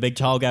interview, the big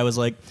tall guy was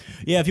like,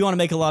 "Yeah, if you want to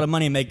make a lot of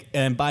money,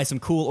 and buy some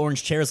cool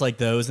orange chairs like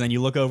those." And then you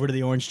look over to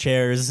the orange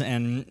chairs,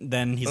 and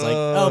then he's like,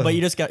 "Oh, but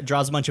you just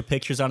draws a bunch of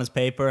pictures on his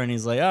paper," and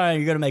he's like, "All right,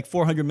 you're gonna make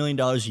 $400 million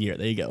a year.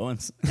 There you go." And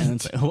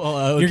it's like, well,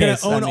 okay, You're gonna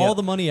sign own me all up.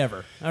 the money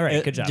ever. All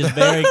right, good job. Just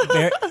very,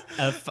 very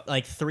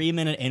like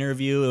 3-minute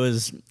interview. It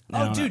was.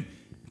 I Oh, don't know. dude.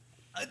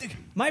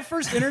 My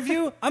first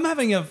interview, I'm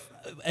having an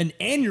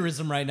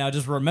aneurysm right now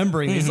just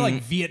remembering these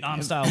like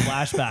Vietnam style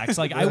flashbacks.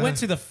 Like I went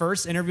to the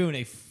first interview in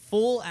a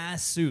full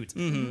ass suit,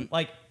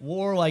 like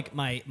wore like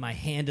my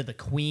hand to the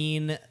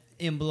Queen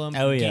emblem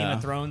from Oh, Game yeah.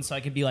 of Thrones, so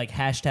I could be like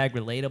hashtag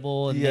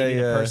relatable and Yeah, maybe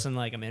the yeah. person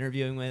like I'm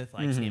interviewing with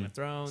likes Game of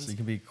Thrones. So you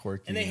can be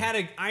quirky. And they had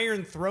an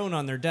iron throne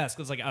on their desk.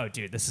 It was like, oh,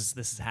 dude, this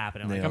is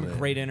happening. Like, Nailed I'm a it.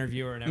 great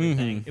interviewer and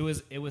everything.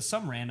 It was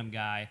some random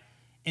guy,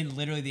 and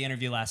literally the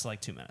interview lasted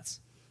like 2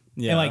 minutes.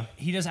 Yeah. And like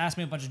he just asked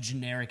me a bunch of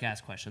generic ass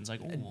questions, like,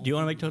 Do you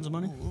want to make tons of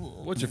money?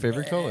 What's your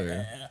favorite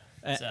color?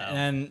 So- And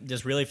then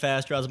just really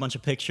fast draws a bunch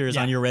of pictures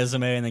Yeah. on your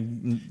resume, and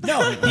then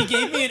No, he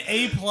gave me an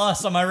A+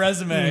 on my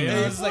resume. And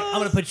I was like, I'm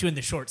gonna put you in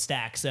the short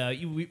stack. So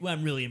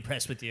I'm really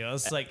impressed with you. I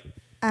was like,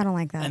 I don't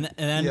like that. And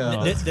then Yeah,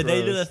 did that's they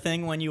do gross. the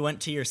thing when you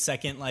went to your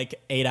second like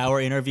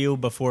 8-hour interview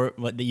before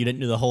what you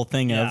didn't do the whole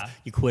thing Yeah. of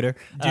you quitter?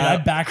 Dude, I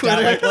backed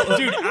out. Like,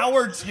 dude,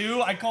 hour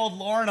 2, I called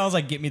Lauren. I was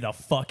like, "Get me the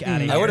fuck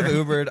out of here." I would have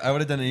Ubered. I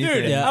would have done anything.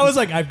 Dude, Yeah. I was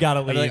like, "I've got to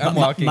I'd leave." be like, I'm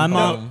walking. My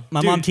mom, home.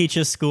 my Dude. mom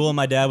teaches school. And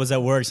my dad was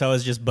at work, so I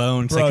was just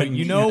boned. 'cause I Bro, couldn't-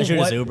 you know I should've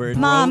what- just Ubered.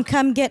 Mom,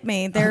 come get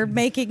me. They're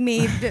making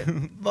me.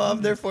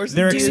 Mom, they're forcing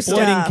They're me to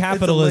exploiting stuff.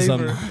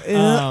 capitalism. It's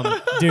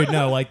a Dude,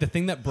 no, like the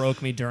thing that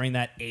broke me during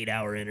that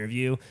 8-hour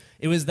interview,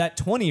 it was that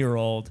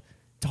 20-year-old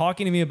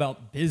talking to me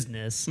about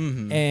business.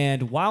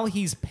 And while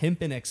he's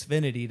pimping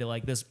Xfinity to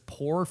like this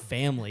poor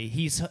family,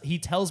 he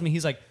tells me,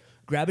 he's like,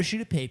 grab a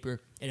sheet of paper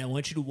and I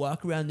want you to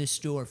walk around this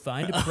store,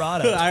 find a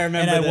product. I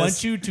remember And I this.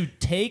 want you to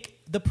take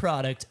the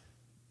product,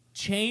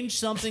 change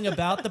something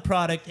about the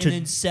product, and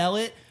then sell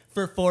it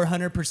for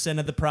 400%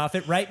 of the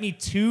profit. Write me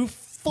 2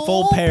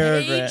 full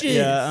paragraph. pages.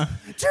 Yeah.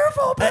 2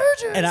 full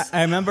pages. And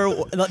I remember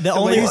the The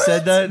only way you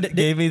said that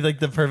gave me like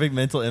the perfect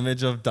mental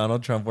image of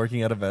Donald Trump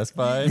working at a Best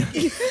Buy.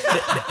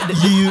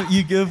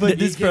 you go for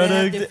this You're gonna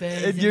have product to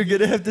pay- and you're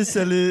gonna have to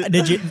sell it.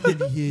 Did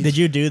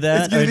you do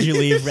that or did you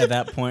leave at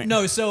that point?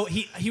 No, so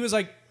he was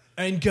like,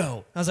 and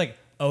go. I was like,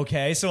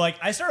 okay. So like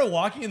I started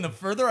walking, and the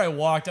further I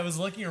walked, I was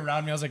looking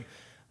around me. I was like,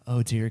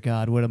 oh dear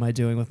God, what am I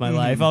doing with my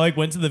life? I like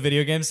went to the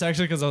video game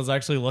section because I was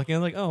actually looking. I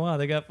was like, oh wow,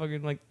 they got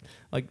fucking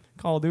like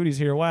Call of Duty's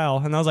here. Wow.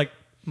 And I was like,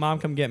 Mom,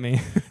 come get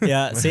me.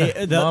 Yeah, see,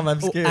 Mom,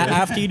 I'm scared.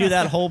 After you do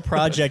that whole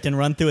project and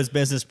run through his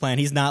business plan,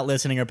 he's not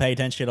listening or pay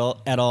attention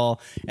at all.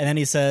 And then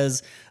he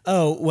says,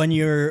 "Oh, when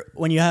you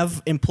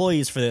have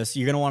employees for this,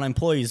 you're gonna want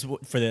employees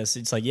for this."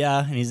 It's like,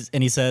 yeah,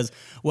 and he says,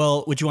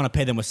 "Well, would you want to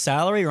pay them with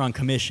salary or on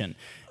commission?"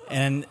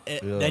 And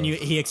then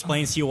he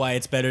explains to you why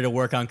it's better to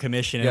work on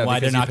commission and Yeah, why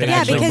they're because you not pay going to Yeah,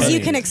 actually because money. you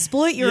can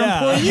exploit your Yeah.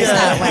 employees Yeah.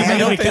 that way.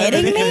 Are you because,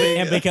 kidding me?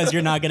 and because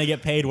you're not going to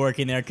get paid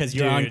working there because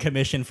you're on Dude.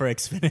 commission for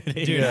Xfinity.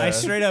 Dude, Yeah. I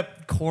straight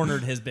up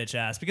cornered his bitch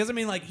ass because I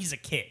mean, like, he's a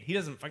kid. He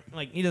doesn't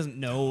he doesn't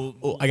know.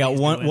 Oh, what I got he's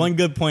one doing.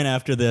 good point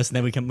after this, and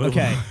then we can move.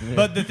 Okay, on.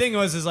 but the thing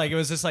was, it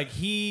was just like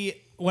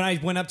when I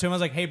went up to him, I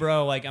was like, "Hey,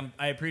 bro, like,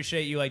 I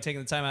appreciate you like taking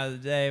the time out of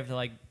the day to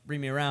like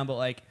bring me around, but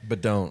like,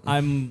 But don't.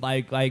 I'm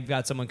like, I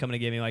got someone coming to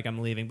get me, like, I'm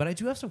leaving, but I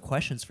do have some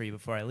questions for you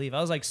before I leave." I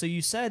was like, "So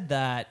you said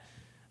that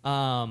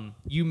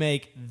you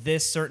make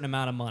this certain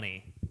amount of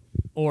money,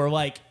 or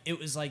like it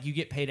was like you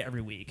get paid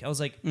every week?" I was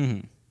like,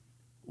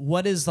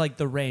 what is like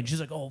the range? He's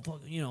like, "Oh,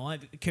 fuck, you know, I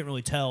can't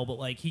really tell," but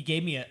like he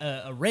gave me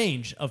a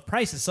range of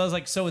prices. So I was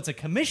like, "So it's a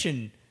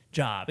commission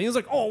job?" And he was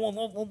like, "Oh,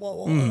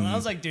 well." And I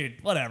was like, "Dude,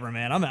 whatever,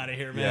 man. I'm out of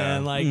here,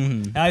 man." Yeah. Like,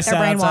 I sat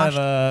outside brainwashed.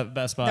 of a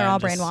Best Buy. They're all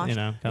and just, brainwashed. You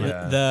know, kinda,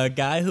 Yeah. The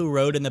guy who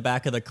rode in the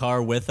back of the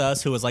car with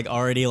us, who was like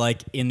already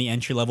like in the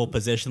entry level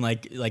position,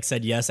 like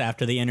said yes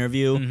after the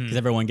interview because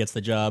everyone gets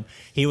the job.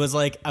 He was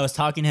like, I was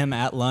talking to him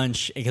at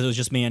lunch because it was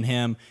just me and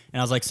him, and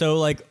I was like, "So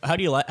like, how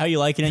you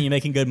liking it? You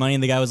making good money?"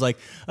 And the guy was like,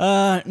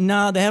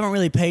 "No, they haven't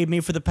really paid me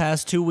for the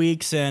past 2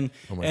 weeks, and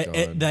Oh my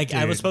God. like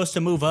I was Dude. supposed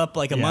to move up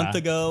like a Yeah. month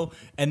ago,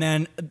 and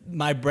then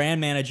my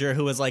brand manager,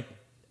 who was like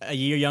a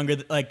year younger,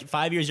 like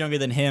 5 years younger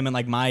than him and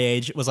like my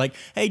age, was like,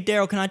 "Hey,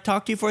 Daryl, can I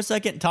talk to you for a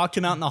second?" Talked to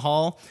him out in the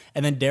hall,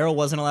 and then Daryl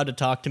wasn't allowed to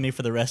talk to me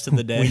for the rest of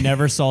the day. we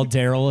never saw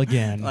Daryl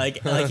again.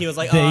 like he was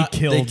like, they "Oh,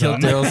 killed They killed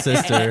him. Daryl's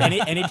sister.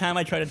 anytime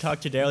I try to talk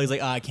to Daryl, he's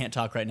like, "Oh, I can't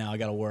talk right now. I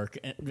got to work,"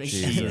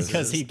 Jesus.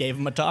 because he gave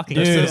him a talking.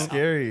 Dude. to. That's so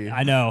scary.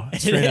 I know,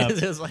 straight up.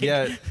 It was like,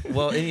 Yeah.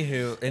 Well,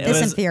 anywho, and This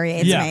was-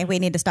 infuriates yeah. me. We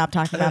need to stop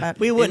talking about it.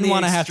 we in wouldn't the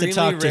want to have to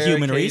extremely talk to rare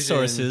human occasion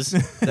resources,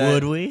 that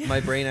would we? My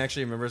brain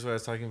actually remembers what I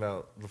was talking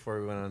about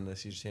before we went on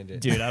this huge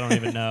tangent. Dude, I don't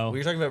even know. We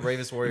were talking about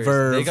Bravest Warriors.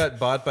 Verve. They got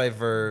bought by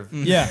Verve.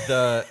 Yeah.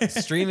 The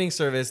streaming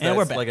service And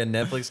we're that's back. like a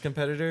Netflix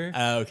competitor.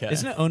 Okay.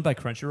 Isn't it owned by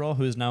Crunchyroll,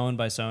 who is now owned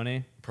by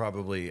Sony?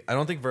 Probably. I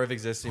don't think Verve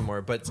exists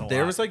anymore, but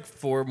there lot. was like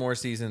 4 more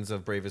seasons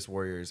of Bravest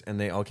Warriors, and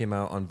they all came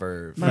out on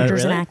Verve.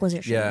 Mergers really? and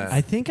acquisitions. Yeah. I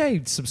think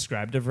I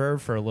subscribed to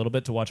Verve for a little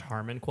bit to watch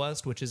Harmon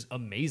Quest, which is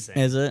amazing.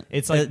 Is it?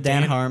 It's like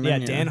Dan Harmon, Yeah,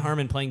 yeah. Dan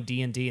Harmon playing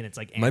D&D, and it's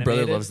like My brother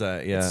animated. loves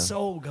that, yeah. It's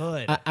so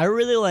good. I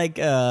really like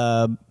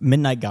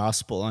Midnight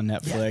Gospel on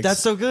Netflix. That's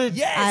so good.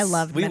 Yes! I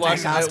love We Midnight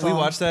watch Gospel. we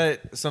watch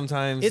that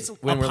sometimes It's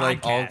when a we're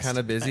like all podcast. kind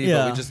of busy,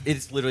 Yeah. but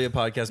it's literally a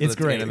podcast, but It's it's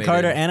great. animated.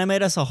 Carter,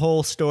 animate us a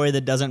whole story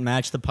that doesn't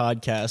match the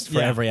podcast for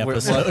Yeah. every We're-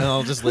 episode. and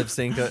I'll just lip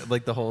sync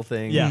like the whole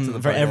thing. Yeah. to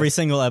the for every podcast.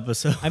 single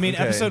episode. I mean,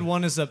 Okay. episode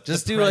 1 is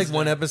Just do like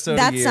one episode.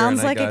 That a year sounds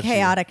and I like a got you.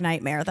 chaotic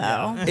nightmare,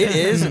 though. It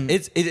is.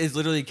 It is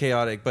literally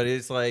chaotic, but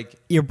it's like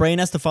Your brain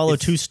has to follow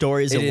It's- 2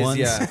 stories it at is, once.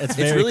 Yeah, It's it's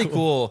very really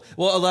cool.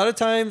 Well, a lot of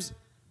times,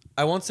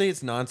 I won't say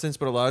it's nonsense,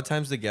 but a lot of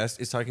times the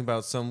guest is talking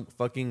about some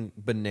fucking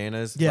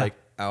bananas Yeah. like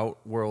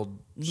outworld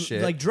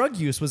shit. Like drug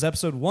use was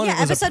episode 1. Yeah,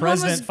 it was a episode 1 was-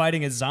 president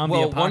fighting a zombie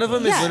well, apocalypse. one of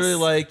them Yes. is literally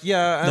like,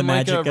 yeah, I'm like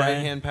magic a guy. right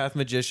hand path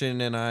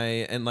magician,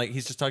 and like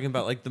he's just talking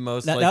about like the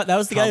most That, like that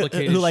was the guy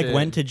complicated who like shit.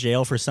 went to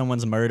jail for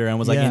someone's murder and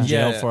was like in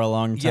Yeah. jail for a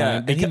long time. Yeah,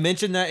 and he Because-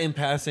 mentioned that in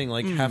passing,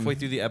 like halfway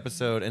through the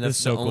episode, and that's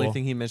That's so the only cool.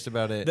 thing he mentioned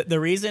about it. the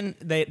reason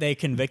they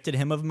convicted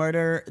him of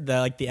murder,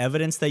 the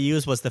evidence they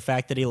used was the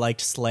fact that he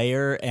liked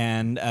Slayer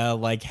and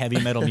like heavy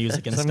metal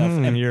music and stuff.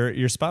 And your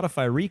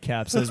Spotify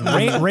recap says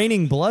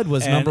Raining Blood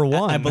was number 1.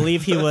 one. I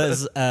believe he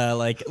was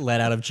like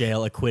let out of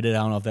jail, acquitted. I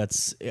don't know if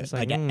that's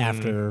like, like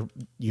after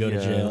you go to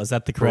Yeah. jail. Is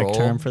that the correct Parole?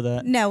 term for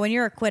that? No, when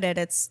you're acquitted,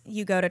 it's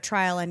you go to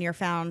trial and you're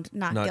found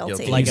not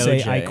guilty. Like Like say,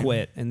 OJ. I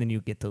quit, and then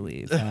you get to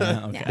leave. Okay.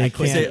 Yeah. I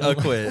We say can't-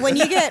 acquit. When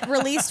you get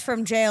released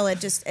from jail,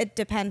 it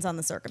depends on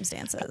the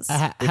circumstances.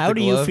 How the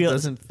do you glove feel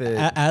doesn't fit.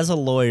 as a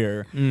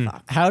lawyer?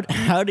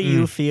 How do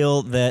you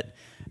feel that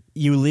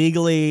you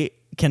legally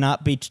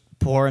cannot be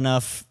poor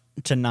enough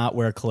to not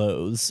wear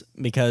clothes?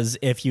 Because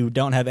if you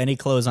don't have any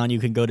clothes on, you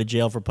can go to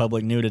jail for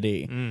public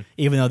nudity,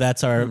 even though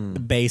that's our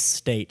base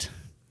state.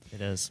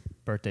 It is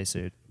birthday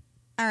suit.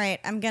 All right,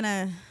 I'm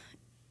gonna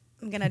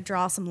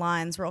draw some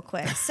lines real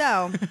quick.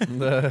 So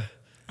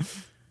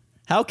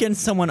How can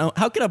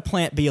a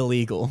plant be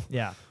illegal?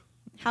 Yeah.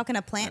 how can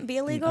a plant be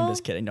illegal? I'm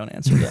just kidding. Don't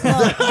answer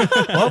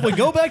that. Well, if we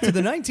go back to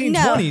the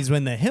 1920s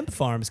when the hemp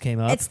farms came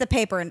up. It's the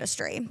paper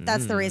industry.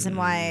 That's the reason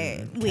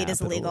why weed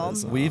is illegal.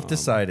 Capitalism. We've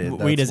decided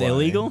Weed that's is why.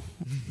 illegal.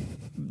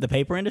 The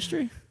paper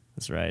industry?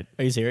 That's right.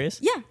 Are you serious?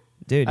 Yeah.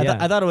 Dude, yeah.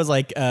 I thought it was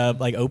like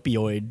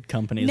opioid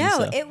companies. and No,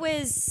 stuff. it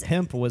was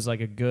hemp was like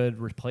a good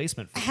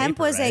replacement for hemp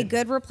paper, was a right?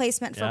 good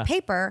replacement for Yeah.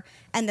 paper,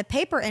 and the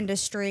paper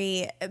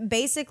industry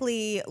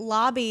basically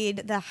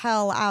lobbied the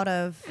hell out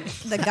of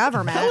the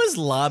government. How is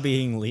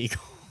lobbying legal?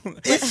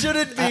 It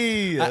shouldn't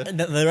be.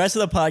 The rest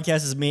of the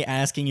podcast is me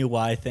asking you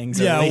why things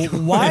are Yeah, legal.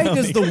 why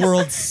does the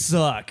world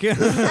suck?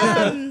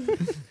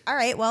 All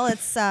right, well,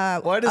 it's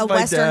Why a does my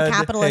Western dad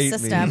capitalist hate me?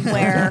 system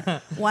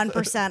where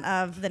 1%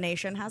 of the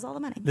nation has all the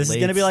money. This is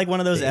going to be like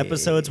one of those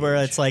episodes where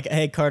it's like,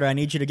 hey, Carter, I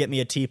need you to get me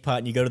a teapot.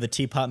 And you go to the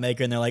teapot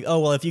maker and they're like, oh,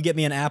 well, if you get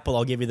me an apple,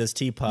 I'll give you this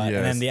teapot. Yes,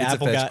 and then the it's a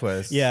apple fetch got.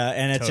 quest. Yeah,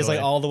 and it's just like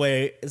Totally. all the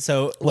way.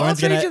 So Well, I'll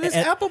Lauren's going trade you this to.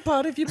 apple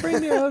pot if you bring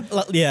me a.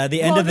 Yeah,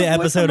 the end of the log of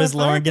wood episode from is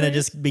my Lauren going to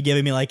fireplace. just be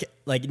giving me like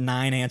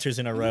 9 answers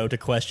in a row to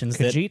questions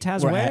that Khajiit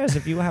has were wares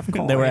if you have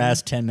they were coin.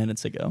 asked 10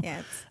 minutes ago. Yeah,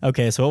 it's-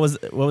 Okay, so what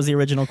was the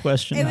original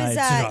question? It was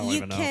I don't you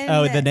even know. can.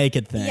 Oh, the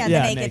naked thing. Yeah,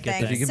 Yeah, the naked naked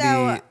thing. If you can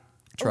So be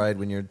tried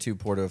when you're too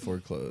poor to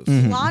afford clothes.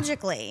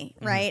 logically,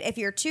 right? If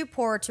you're too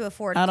poor to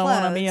afford I don't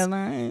clothes, want to be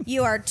alive.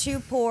 you are too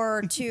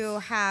poor to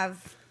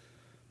have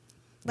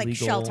like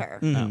Legal- shelter.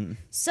 Mm-hmm.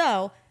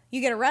 So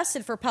you get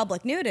arrested for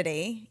public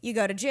nudity, you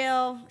go to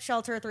jail,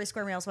 shelter, 3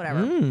 square meals,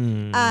 whatever.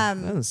 That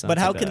doesn't sound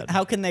But too bad.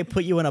 how can they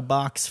put you in a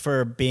box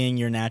for being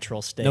your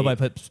natural state? Nobody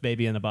puts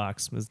baby in a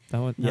box. Was that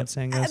what I'm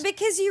saying? This?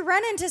 Because you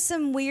run into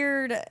some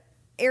weird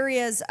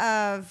areas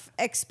of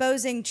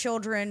exposing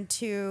children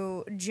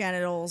to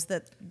genitals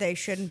that they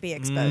shouldn't be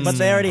exposed But to.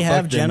 they already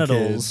have Fuck them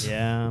genitals.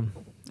 Yeah.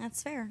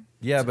 That's fair.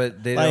 Yeah,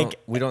 but they Like- don't.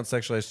 We don't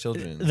sexualize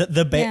children.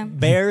 The Yeah.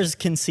 bears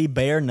can see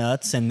bear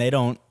nuts and they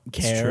don't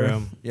care.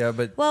 True. Yeah,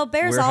 but Well,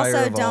 bears we're higher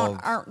also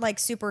evolved. aren't like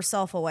super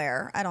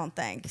self-aware, I don't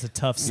think. It's a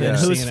tough Yeah.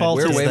 sin. Whose seeing fault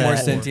it. We're is way that? more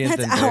sentient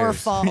That's than our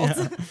bears. fault.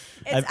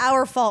 It's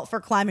our fault for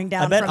climbing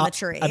down from the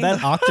tree. I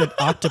bet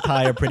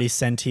octopi are pretty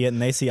sentient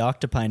and they see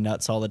octopi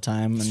nuts all the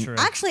time. And True.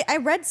 Actually, I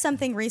read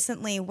something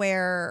recently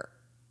where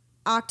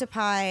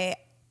octopi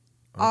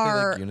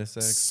are Aren't they like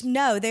unisex?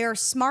 no, they are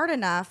smart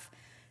enough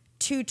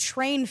to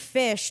train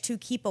fish to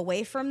keep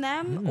away from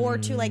them or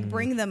to like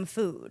bring them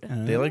food.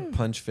 They like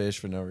punch fish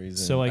for no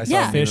reason. So like I saw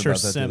a meme fish are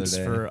about that the other simps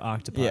day. for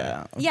octopi.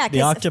 yeah, Yeah, the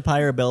 'cause- octopi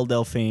are Belle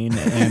Delphine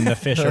and the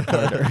fish are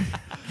Carter.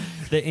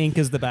 The ink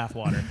is the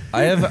bathwater.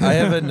 I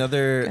have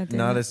another God damn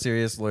not it. a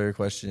serious lawyer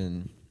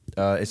question.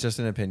 It's just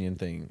an opinion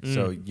thing,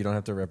 so you don't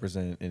have to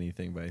represent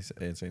anything by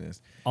answering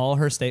this. All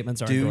her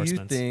statements are Do you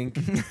endorsements. think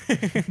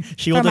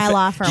She For will my defe-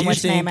 law firm, do you which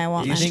think- name I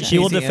won't do you think mention. she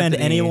will Casey defend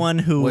Anthony anyone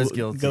who was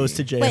guilty? goes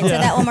to jail. Wait, say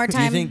that one more Do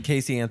you time. think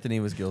Casey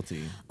Anthony was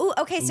guilty? Ooh,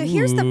 okay, so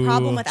here's the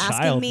problem with asking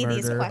child me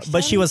these murder. questions.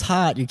 But she was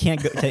hot. You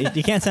can't go.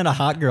 You can't send a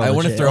hot girl. I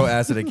want to jail. throw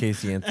acid at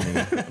Casey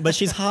Anthony. But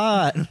she's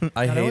hot.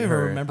 I don't hate even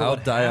her. remember I'll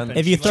what die on. happened.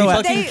 If you She throw She a-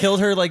 fucking They-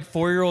 killed her like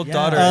 4-year-old Yeah.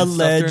 daughter. and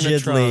stuffed her in a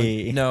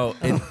Allegedly. trunk.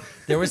 No,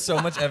 there was so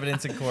much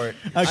evidence in court.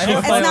 Okay, I have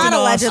It's my not own-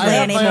 allegedly I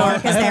have my anymore own-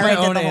 because I they have already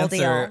my did own the whole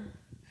answer. deal.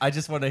 I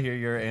just want to hear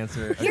your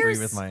answer. Agree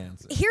with my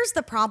answer. Here's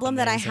the problem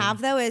that I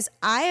have though is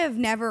I have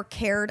never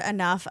cared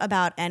enough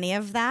about any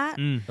of that.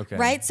 Okay.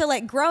 Right? So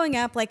like growing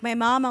up, like my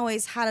mom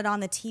always had it on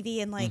the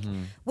TV and like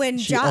when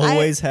She Jo-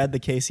 always had the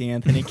Casey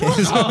Anthony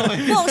case.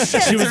 well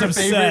shit. She was her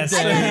favorite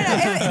obsessed.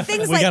 No,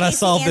 things we like gotta Casey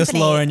solve this, Anthony.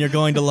 Lauren. You're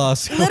going to law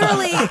school.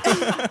 Literally,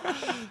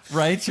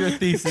 Write your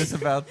thesis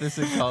about this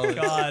in college.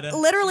 God.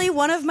 literally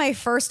one of my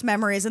first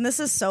memories, and this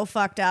is so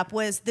fucked up,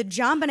 was the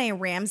JonBenet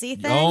Ramsey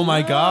thing. Oh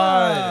my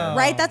god.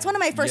 Right? That's one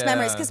of my first Yeah.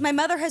 memories because my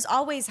mother has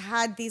always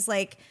had these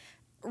like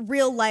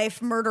real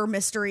life murder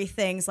mystery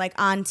things like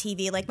on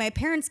TV. Like my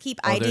parents keep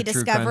Oh, ID they're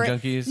true crime Discovery.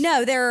 junkies?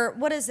 No, they're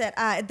what is it?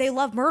 They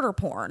love murder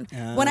porn.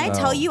 When I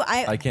tell you,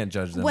 I can't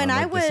judge them. When I'm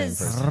I like the was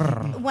same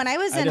person. when I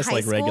was I in just high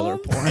like school regular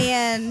porn.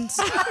 and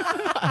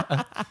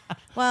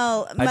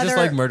well, I mother just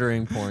like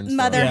murdering porn.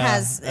 Mother stars. Yeah,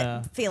 has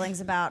yeah. feelings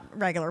about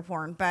regular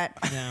porn, but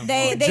Yeah.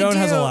 they Joan do.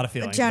 has a lot of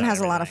feelings Joan about has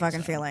a lot of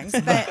everything, fucking feelings,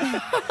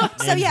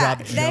 but so yeah,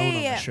 Drop Joan on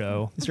they. the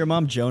show. Is your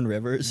mom Joan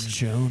Rivers?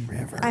 Joan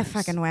Rivers. I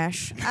fucking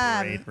wish.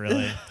 Great,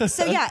 really.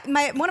 So yeah,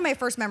 one of my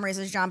first memories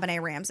is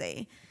JonBenet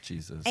Ramsey,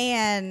 Jesus.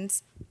 and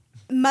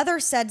mother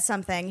said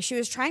something. She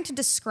was trying to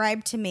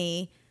describe to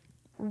me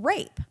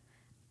rape.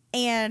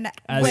 And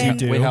As when you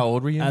do. Wait, how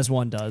old were you? As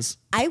one does.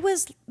 I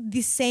was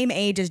the same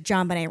age as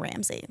John Benet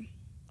Ramsey.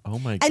 Oh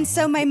my god. And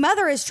so my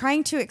mother is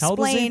trying to How old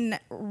was he?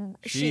 explain.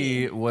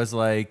 she was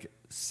like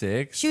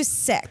 6. She was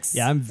 6.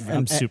 Yeah,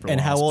 I'm super.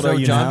 And how lost. old so are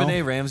you John now?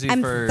 Benet Ramsey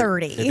I'm for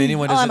 30. If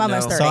anyone Oh, I'm doesn't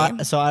almost know,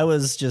 30. So I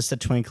was just a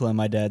twinkle in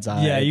my dad's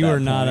eye. Yeah, at you that were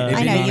not point. a-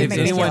 I know, you if make me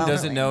feel anyone elderly.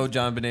 doesn't know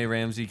John Benet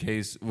Ramsey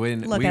case,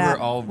 when Look we it were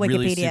up. all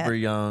really Wikipedia. super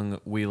young,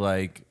 we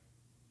like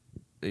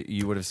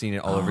you would have seen it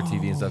all over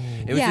TV and stuff.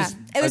 It was Yeah, just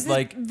it was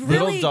like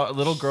really-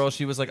 little girl.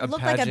 She was like a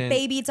Looked pageant. like a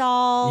baby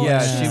doll.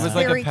 Yeah, Yeah. she was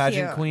like very a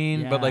pageant cute.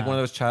 queen, but like Yeah. one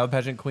of those child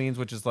pageant queens,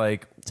 which is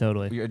like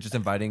Totally. you're just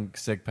inviting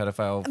sick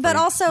pedophile. But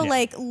freaks. also Yeah.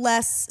 like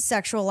less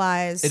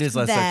sexualized. It is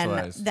less than,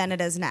 sexualized. than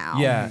it is now.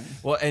 Yeah.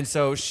 Well, and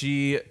so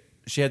she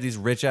had these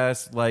rich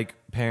ass like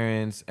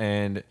parents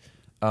and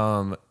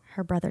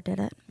Her brother did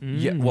it.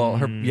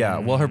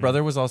 her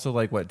brother was also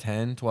like what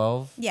 10,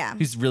 12? Yeah.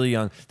 He's really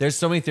young. There's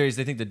so many theories.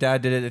 They think the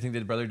dad did it, they think that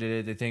the brother did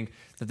it, they think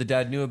that the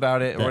dad knew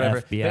about it or The whatever.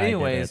 FBI but did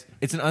anyways, it.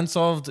 it's an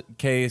unsolved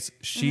case.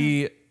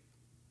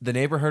 The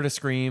neighbor heard a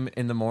scream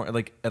in the morning,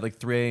 like at like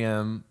 3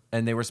 a.m.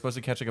 and they were supposed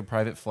to catch like a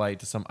private flight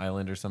to some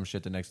island or some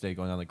shit the next day,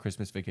 going on like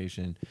Christmas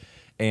vacation.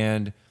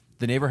 And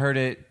the neighbor heard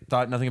it,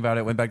 thought nothing about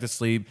it, went back to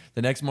sleep.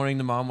 The next morning,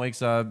 the mom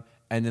wakes up,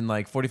 and then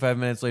like 45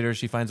 minutes later,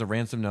 she finds a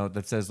ransom note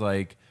that says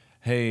like,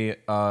 "Hey,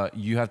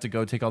 you have to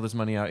go take all this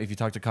money out. If you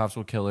talk to cops,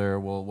 we'll kill her.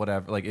 Well,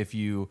 whatever. Like if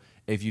you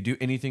do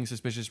anything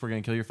suspicious, we're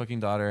gonna kill your fucking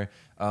daughter.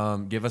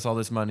 Give us all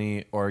this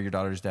money, or your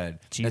daughter's dead."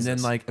 Jesus. And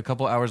then like a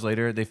couple hours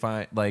later, they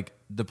find like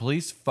the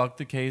police fucked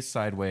the case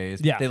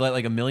sideways. Yeah. They let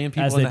like 1 million As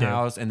people in they the do.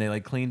 house, and they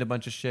like cleaned a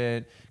bunch of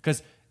shit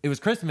because it was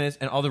Christmas,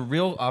 and all the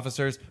real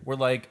officers were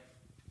like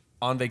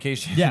on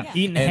vacation. Yeah,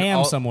 eating And ham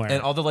all- somewhere.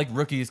 And all the like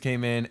rookies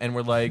came in and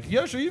were like,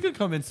 "Yeah, sure, you can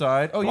come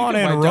inside. Oh, you on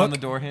can in, wipe down Rook." the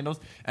door handles."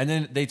 And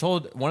then they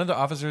told one of the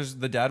officers,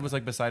 the dad was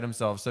like beside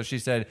himself. So she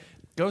said,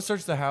 "Go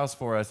search the house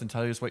for us and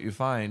tell us what you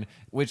find."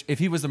 Which, if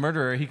he was the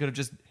murderer, he could have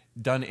just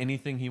done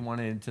anything he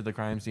wanted to the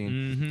crime scene.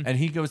 Mm-hmm. And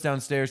he goes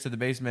downstairs to the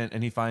basement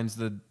and he finds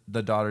the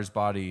daughter's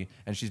body,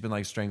 and she's been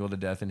like strangled to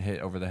death and hit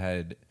over the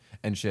head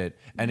and shit.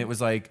 And it was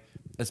like,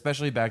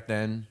 especially back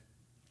then,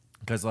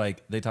 because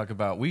like they talk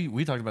about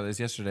we talked about this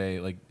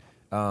yesterday, like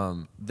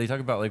they talk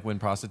about like when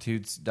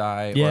prostitutes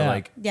die or Yeah.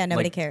 like Yeah,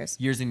 nobody like, cares.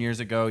 years and years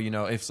ago, you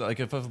know, if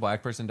a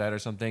black person died or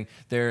something,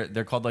 they're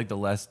called like the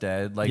less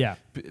dead. Like Yeah.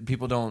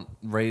 people don't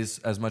raise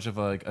as much of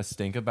a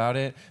stink about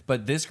it.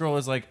 But this girl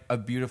is like a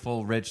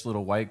beautiful, rich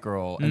little white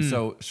girl, and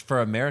so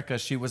for America,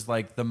 she was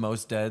like the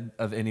most dead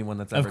of anyone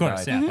that's ever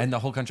course, died. yeah. And the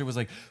whole country was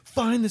like,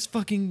 find this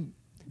fucking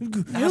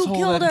asshole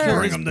killed that her? killed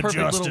Bring this him to perfect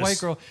little justice. white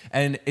girl.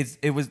 And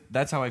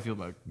that's how I feel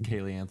about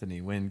Kaylee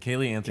Anthony. When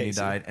Kaylee Anthony Casey.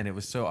 died, and it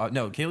was so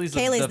no, Kaylee's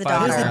Kaylee's the the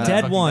five-year-old daughter. that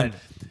Dead fucking one.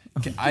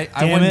 died. I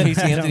Damn want it.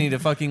 Casey I don't- Anthony to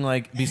fucking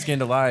like be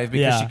skinned alive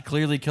because Yeah. she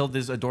clearly killed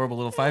this adorable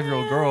little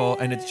 5-year-old girl,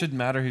 and it shouldn't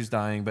matter who's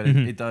dying, but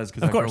it does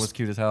because that girl course. was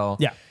cute as hell.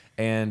 Yeah.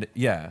 And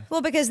yeah.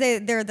 Well, because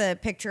they're the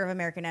picture of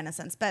American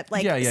innocence. But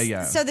like,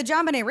 Yeah. So the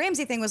John Benet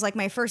Ramsey thing was like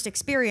my first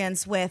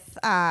experience with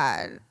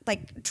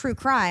like true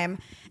crime.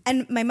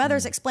 And my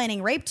mother's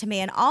explaining rape to me,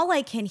 and all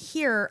I can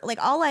hear, like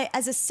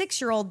as a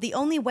 6-year-old, the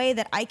only way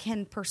that I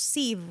can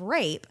perceive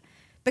rape,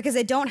 because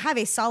I don't have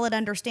a solid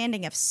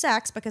understanding of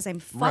sex because I'm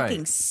fucking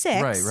Right.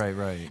 6.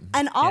 Right.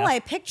 And all Yeah. I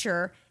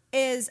picture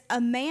is a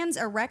man's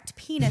erect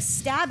penis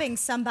stabbing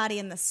somebody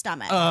in the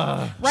stomach.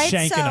 Right?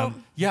 Shanking so,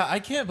 'em. Yeah, I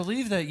can't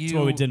believe that you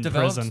what we did in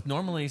developed prison.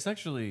 normally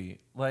sexually.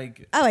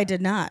 Like, oh, I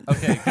did not.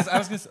 okay, because I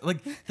was gonna say,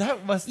 like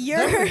that must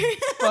You're-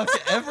 fuck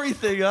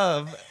everything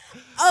up.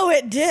 Oh,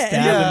 it did.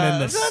 Stab Yeah, him in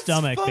the that's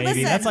stomach, fun. baby.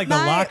 Listen, That's like the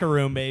my- locker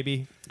room,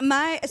 baby. So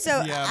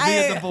Yeah, me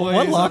and the I boys.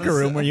 What locker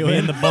room were you Me in?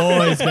 and the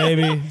boys,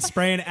 baby.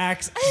 Spraying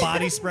Axe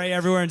body spray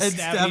everywhere and,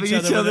 stabbing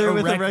each other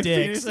with erect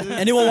dicks.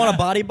 Anyone want a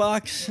body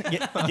box?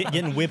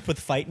 Getting whipped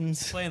with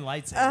fightins? Playing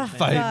lights. God.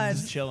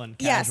 Just chilling.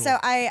 yeah. Casual. So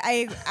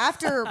I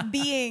after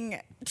being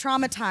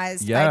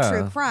traumatized Yeah. by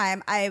true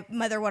crime,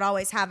 mother would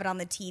always have it on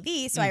the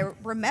TV. So I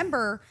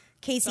remember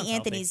Casey Sounds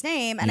Anthony's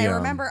name, and I Yeah.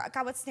 remember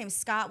God, what's his name?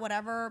 Scott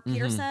whatever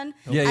Peterson.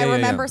 Yeah, I yeah,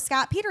 remember yeah.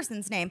 Scott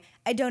Peterson's name.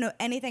 I don't know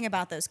anything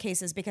about those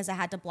cases because I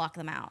had to block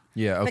them out.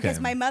 Yeah, okay.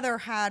 Because my mother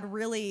had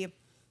really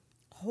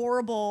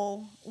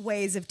horrible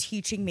ways of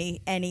teaching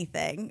me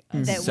anything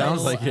that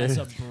Sounds was like it. As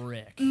a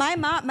brick. my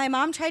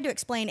mom tried to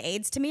explain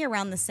AIDS to me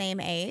around the same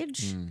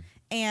age,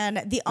 and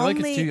the I feel like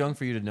only it's too young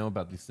for you to know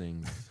about these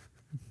things.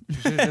 You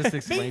should have just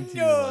explained to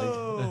you.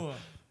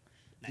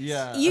 Like,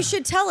 yeah. you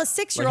should tell a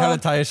 6-year-old, Like how to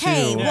tie a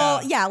hey, shoe.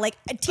 well, yeah, like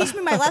teach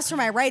me my left from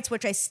my rights,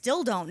 which I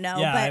still don't know.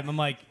 Yeah, but I'm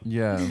like,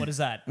 Yeah. what is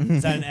that?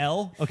 Is that an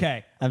L?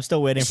 Okay. I'm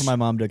still waiting for my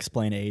mom to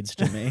explain AIDS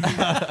to me.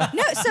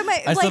 no, so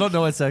my I still don't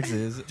know what sex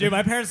is. Dude,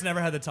 my parents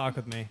never had the talk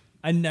with me.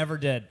 I never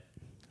did.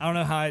 I don't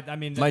know how I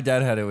mean, My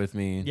dad had it with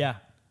me. yeah.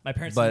 My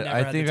parents But never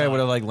I had think the I talk. would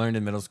have like learned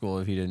in middle school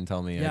if he didn't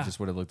tell me. Yeah. I just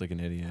would have looked like an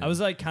idiot. I was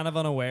like kind of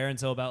unaware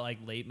until about like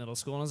late middle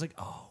school, and I was like,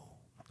 oh,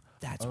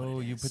 That's what Oh,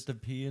 it you is. put the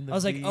P in the I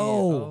was like, V.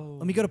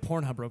 let me go to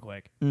Pornhub real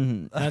quick.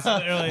 Mm-hmm. That's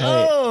literally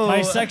Oh.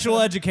 my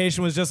sexual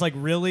education was just like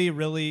really,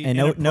 really And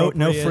no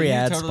inappropriate. free You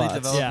ad totally spots.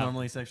 developed Yeah.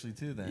 normally sexually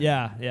too then.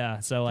 Yeah.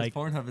 So 'Cause like,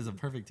 Pornhub is a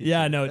perfect teacher.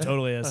 yeah, no, it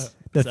totally is.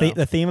 The, So-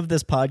 the theme of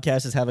this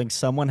podcast is having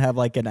someone have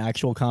like an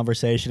actual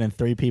conversation and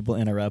 3 people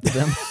interrupt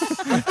them.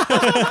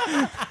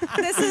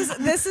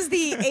 This is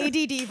the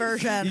ADD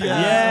version.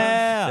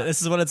 yeah.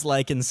 This is what it's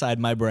like inside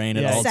my brain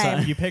at Yeah, all Same.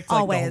 times. You picked like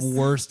Always. the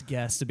worst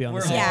guest to be on the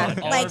We're same Yeah,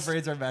 podcast. all like- our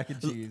braids are mac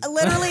and cheese.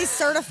 Literally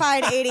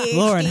certified ADHD.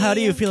 Lauren, how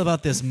do you feel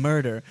about this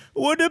murder?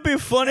 Wouldn't it be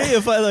funny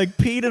if I like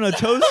peed in a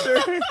toaster?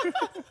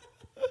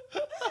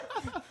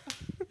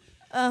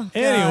 Oh, God.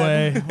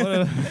 Anyway, what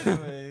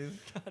a,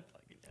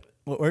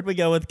 Where'd we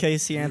go with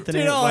Casey Anthony?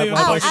 dude, all Why- you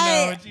why- fucking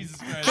I- know, Jesus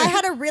Christ. I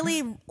had a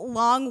really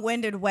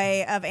long-winded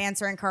way of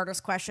answering Carter's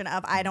question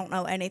of I don't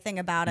know anything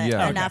about it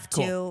Yeah. enough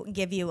Okay, to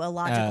give you a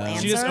logical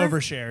answer. She just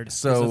overshared. 'cause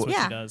So- that's what she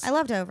Yeah, does. I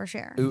love to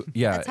overshare. Ooh,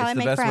 yeah, That's how it's I the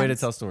make best way to friends.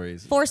 tell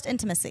stories. Forced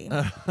intimacy.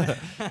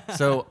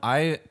 So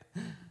I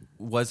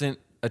wasn't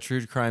a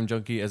true crime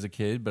junkie as a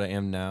kid, but I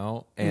am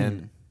now.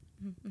 And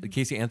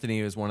Casey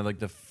Anthony was one of like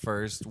the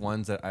first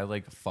ones that I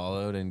like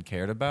followed and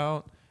cared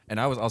about. And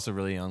I was also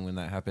really young when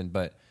that happened.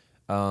 But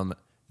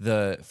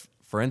the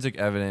forensic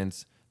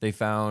evidence they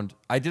found,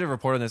 I did a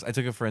report on this. I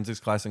took a forensics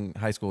class in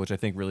high school, which I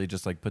think really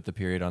just like put the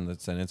period on the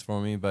sentence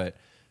for me. But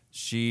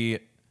she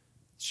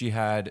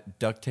had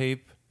duct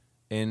tape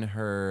in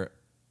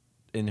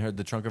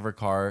the trunk of her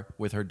car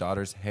with her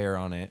daughter's hair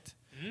on it.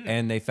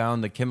 And they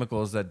found the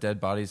chemicals that dead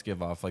bodies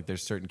give off. Like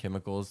there's certain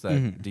chemicals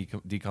that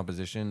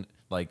decomposition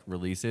like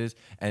releases,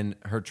 and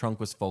her trunk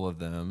was full of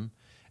them.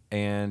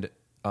 And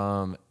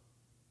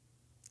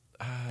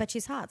But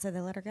she's hot, so they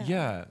let her go.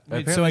 yeah, Wait,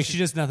 apparently so like she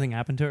just nothing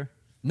happened to her?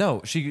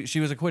 no, she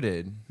was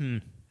acquitted.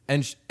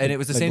 And it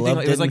was the The same thing.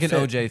 glove It was like an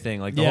didn't fit. OJ thing.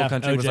 Like the Yeah, whole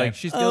country was OJ. like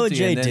she's guilty,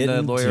 OJ and then the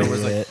didn't lawyer do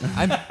was like,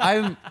 it.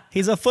 I'm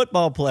He's a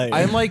football player.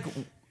 I'm like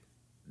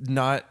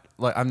not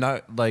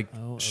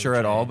sure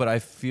at OJ. all, but I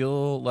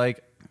feel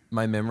like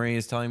my memory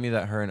is telling me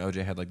that her and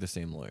OJ had like the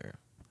same lawyer.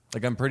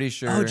 Like I'm pretty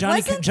sure. Oh,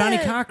 Johnny Wasn't Johnny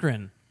the-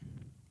 Cochran.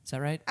 Is that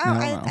right? Oh,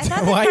 I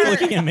thought Why are you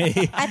that looking at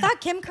me? I thought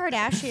Kim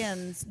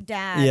Kardashian's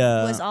dad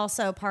Yeah. was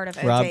also part of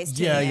Rob- OJ's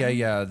team.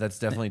 Yeah. That's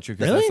definitely true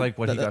because Really? that's like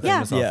what he got Yeah,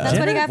 famous off. yeah. that's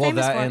what he got well,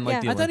 famous that for. and like yeah.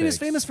 the I thought he was Olympics.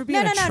 famous for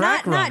being No, a no,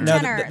 track not runner. No,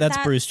 Jenner. that's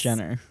Bruce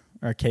Jenner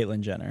or Caitlyn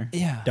Jenner.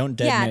 Yeah. Don't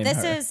dead Yeah, name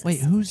this her. is Wait,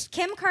 who's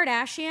Kim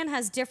Kardashian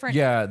has different.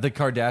 Yeah, the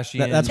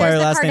Kardashians. That's why her There's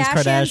the last name's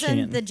Kardashians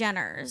Kardashian. and the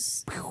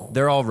Jenners.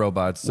 They're all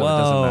robots, so Whoa. it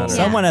doesn't matter.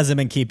 Yeah. Someone hasn't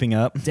been keeping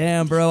up.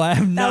 Damn, bro, I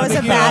am That not. was a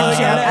looking bad at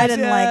joke. it. I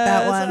didn't like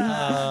that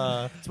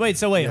one.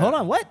 Wait, hold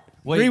on. What?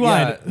 Wait,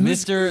 Rewind. yeah,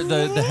 Mr.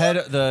 the head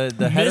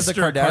the head of the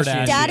Mr. Kardashian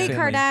Kardashian. Daddy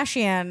family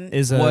Kardashian.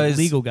 Is a was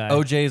legal guy.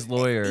 OJ's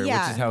lawyer,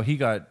 Yeah. which is how he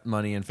got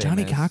money and famous.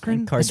 Johnny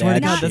Cochran? Kardashian. I swear to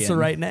God, that's the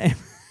right name.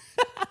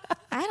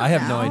 I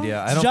have no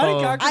idea. I don't Johnny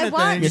follow. Cochran. I You're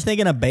watched.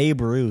 thinking of Babe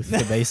Ruth,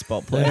 the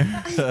baseball player.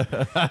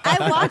 I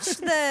watched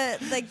the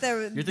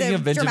You're thinking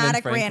of Benjamin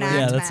dramatic Franklin?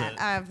 Yeah, that's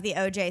reenactment of the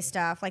OJ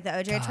stuff, like the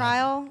OJ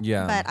trial.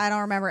 Yeah. but I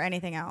don't remember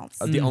anything else.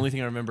 The only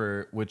thing I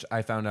remember, which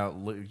I found out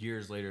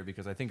years later,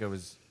 because I think I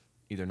was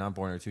either not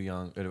born or too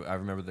young. I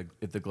remember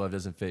if the glove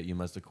doesn't fit, you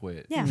must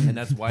acquit. Yeah. And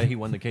that's why he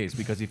won the case,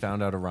 because he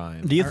found out a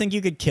rhyme. Do you think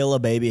you could kill a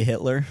baby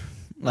Hitler?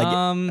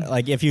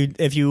 Like if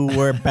you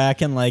were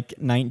back in like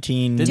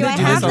 19. Didn't Do they I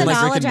do have this on, the like,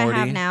 Rick knowledge and I Morty?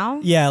 have now?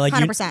 Yeah, like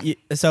 100%.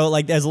 so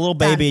like as a little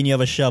baby Done. and you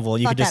have a shovel,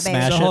 you Fuck could just that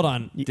baby. smash So it. hold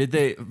on. Did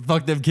they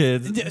fuck them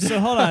kids? So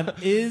hold on.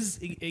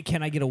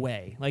 Can I get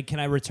away? Like, can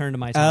I return to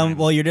my time?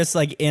 Well, you're just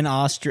like in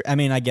Austria. I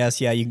mean, I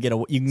guess yeah, you can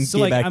so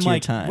get like, back I'm to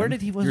like, your time. where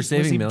did he? Was, You're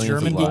saving was he millions of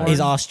German lives. born? He's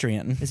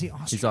Austrian. Is he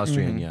Austrian? He's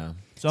Austrian, yeah.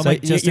 So I'm So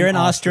like, just you're in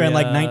Austria in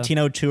like Austria.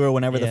 1902 or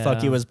whenever the fuck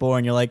Yeah. he was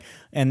born. You're like,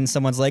 and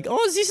someone's like,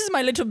 "Oh, this is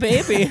my little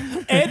baby,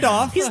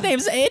 Adolf. His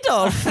name's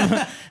Adolf."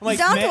 Like,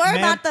 Don't man- worry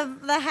man-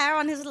 about the hair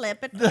on his lip.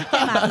 It came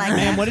out like Man,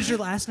 that. what is your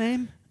last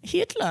name?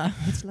 Hitler.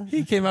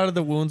 He came out of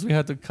the wounds. We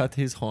had to cut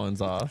his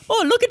horns off.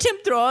 Oh, look at him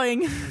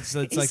drawing. It's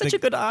He's like such the- a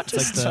good It's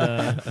artist.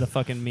 like the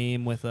fucking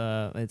meme with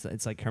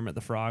it's like Kermit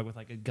the Frog with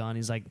like a gun.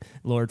 He's like,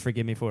 Lord,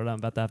 forgive me for what I'm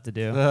about to have to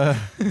do.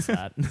 It's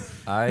that.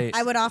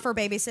 I would offer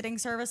babysitting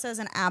services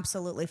and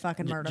absolutely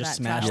fucking murder just that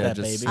smash child.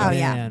 that baby. Oh,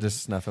 yeah. Man.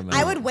 Just snuff him out.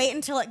 I would wait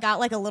until it got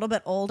like a little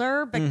bit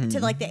older, but to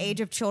like the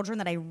age of children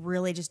that I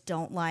really just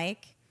don't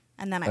like,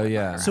 and then I Oh, would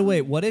yeah. murder So him.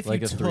 wait, what if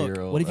Like you a took?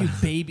 3-year-old.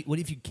 What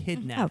if you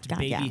kidnapped Oh, God,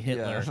 baby yeah.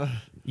 Hitler? Yeah.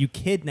 You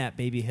kidnapped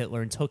baby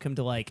Hitler and took him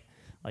to like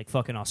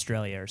fucking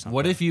Australia or something.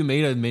 What if you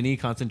made a mini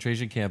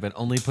concentration camp and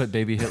only put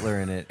baby Hitler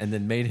in it, and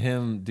then made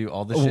him do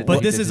all the shit? But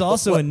he this did is to-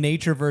 also a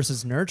nature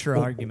versus nurture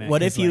argument.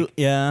 What 'cause, if you? like,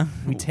 Yeah,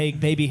 we take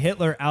baby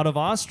Hitler out of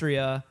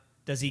Austria?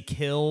 Does he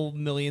kill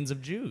millions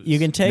of Jews? you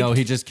can take. No,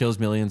 he just kills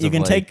millions. you of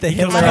can like, take the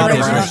Hitler kills out of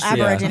Aborigine-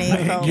 Austria.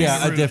 Aborigine folks.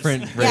 Yeah, a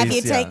different race. Yeah, if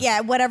you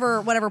take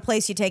whatever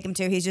place you take him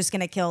to, he's just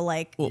gonna kill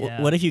like.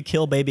 Yeah. What if you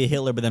kill baby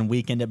Hitler, but then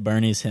Weekend at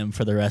Bernie's him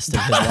for the rest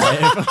of his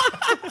life?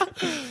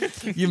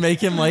 You make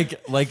him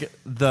like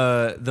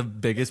the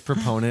biggest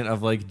proponent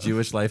of like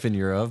Jewish life in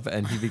Europe,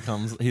 and he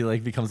becomes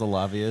a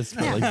lobbyist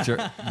for like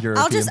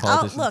European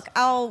politicians.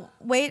 I'll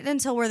wait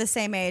until we're the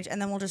same age,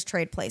 and then we'll just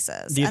trade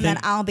places, Do you and then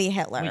think- I'll be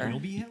Hitler. Wait, you'll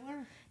be Hitler?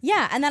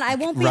 Yeah, and then I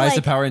won't be Rise like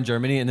to power in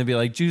Germany, and then be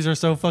like, Jews are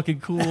so fucking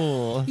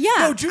cool. Yeah,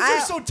 No, Jews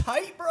are so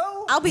tight,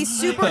 bro. I'll be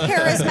super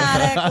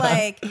charismatic.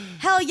 Like,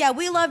 hell yeah,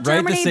 we love Write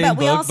Germany, the same but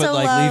we book, also but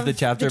like love leave the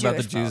chapter about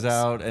the Jewish Jews folks.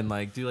 out, and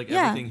like do like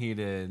Yeah. everything he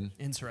did.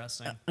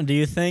 Interesting. Do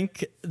you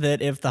think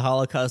that if the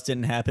Holocaust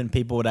didn't happen,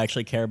 people would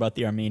actually care about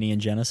the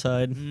Armenian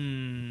genocide?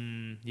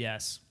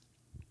 Yes.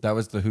 That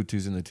was the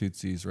Hutus and the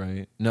Tutsis,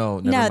 right? No,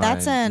 never No, mind.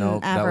 that's in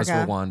Nope, that was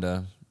Africa.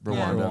 Rwanda.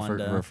 Rwanda.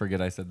 Rwanda.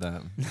 Forget I said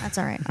that. That's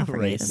all right. I'll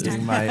forget this Racist.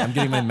 time. I'm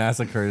getting my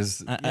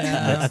massacres. I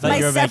Yeah. thought My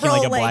you were making like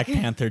a several, Black like-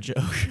 Panther joke.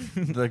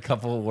 The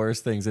couple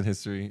worst things in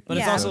history. But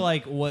it's Yeah. also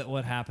like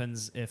what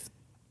happens if,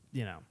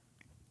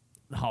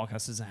 the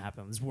Holocaust doesn't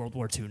happen? Does World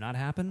War II not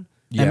happen?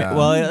 Yeah. I mean,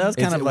 well, that's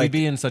kind of we'd like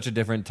be in such a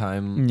different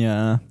time.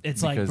 yeah.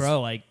 It's like, Because-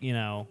 bro, like,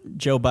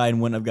 Joe Biden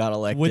wouldn't have got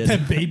elected. Would the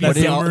baby That's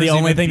boomers the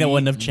only even thing that be-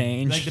 wouldn't have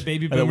changed. like the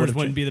baby Or that boomers would've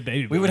wouldn't changed. be the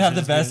baby boomers. We would have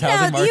the best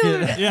housing No, you-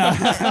 market.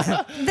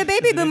 Yeah. The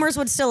baby boomers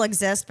would still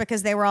exist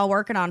because they were all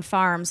working on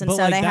farms, and But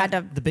so like they that,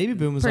 had to. the baby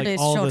boom was like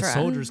produce all the children.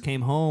 soldiers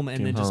came home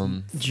and then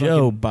home. just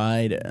Joe fucking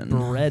Biden.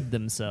 bred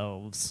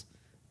themselves.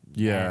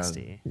 Yeah.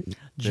 Nasty. They all came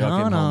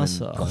John home and-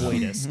 Ossoff.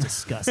 Coitus.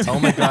 Disgusting. Oh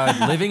my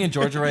God, living in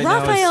Georgia right now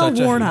Raphael is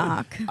such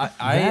Warnock.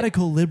 I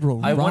Radical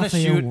liberal. I want to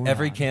Raphael shoot Warnock.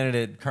 every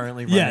candidate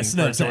currently running Yes,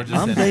 no, for same. Georgia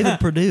I'm Senate. David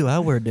Perdue. I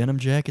wear denim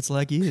jackets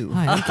like you.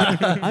 Hi,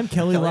 I'm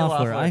Kelly Kelly Loeffler.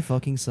 Loeffler. I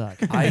fucking suck.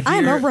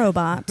 I'm a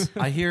robot.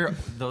 I hear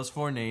those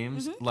four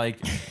names like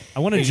I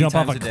want to 80 jump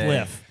off a times day.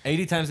 cliff.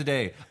 80 times a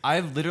day. I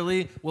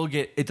literally will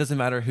get, it doesn't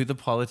matter who the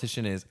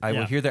politician is. I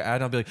will Yeah. hear their ad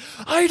and I'll be like,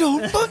 I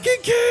don't fucking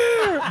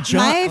care.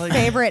 My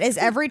favorite is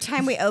every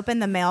time we open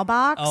the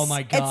mailbox. Oh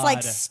my It's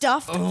like God.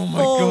 stuffed Oh my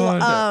full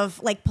God.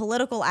 of like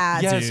political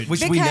ads. Yes, Dude.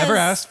 which we never Because-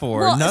 asked for.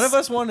 well, None of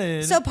us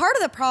wanted. So part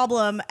of the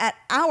problem at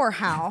our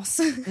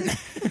house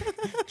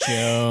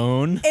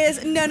Joan.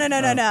 is no.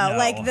 no.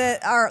 Like the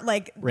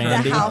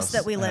Randy. house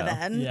that we live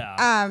Yeah. in.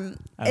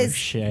 Yeah. Is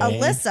Shay.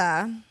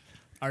 Alyssa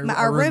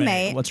our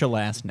roommate. What's her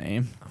last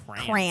name?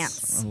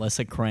 Krantz.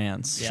 Alyssa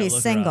Krantz. Yeah, She's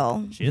look her up.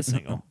 single. She is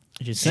single.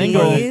 She's She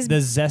single. is- The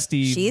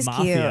zesty she's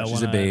mafia. cute.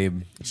 She's a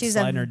babe. She's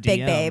slide a in her big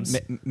babe.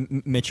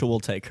 DMs. Mitchell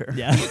will take her.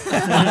 Yeah.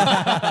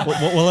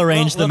 We'll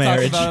arrange the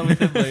marriage. We'll talk about it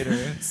with him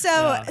later.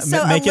 So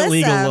Make Alyssa it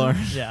legal, Lauren.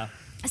 yeah.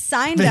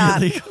 signed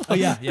up. Oh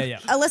yeah. Yeah. Yeah.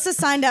 Alyssa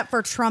signed up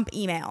for Trump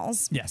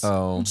emails. Yes.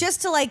 Oh.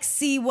 Just to like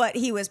see what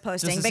he was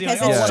posting Just to see, because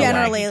like, oh, it's what a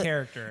generally wacky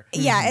character.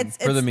 yeah, it's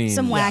For the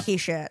some memes. wacky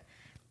shit.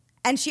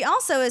 And she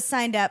also is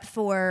signed up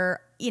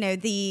for,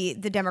 the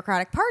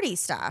Democratic Party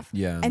stuff.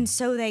 Yeah. And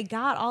so they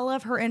got all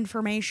of her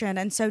information.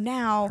 And so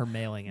now Her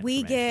mailing we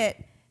information.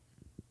 get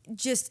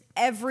just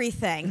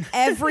everything,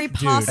 every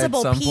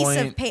possible some piece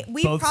point, of paper.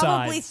 We've both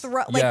probably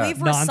sides. Yeah. we've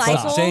Nonstop.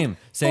 recycled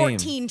Same.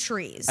 14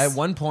 trees. At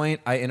one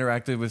point, I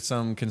interacted with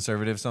some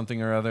conservative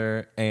something or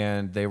other,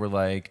 and they were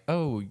like,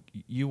 "Oh,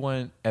 you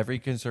want every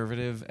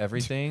conservative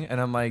everything?"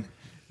 And I'm like,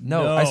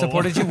 "No, I No.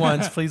 supported you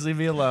once. Please leave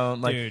me alone."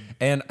 Like, Dude.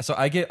 and so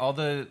I get all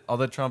the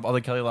Trump, all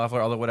the Kelly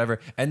Loeffler, all the whatever,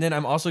 and then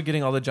I'm also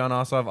getting all the John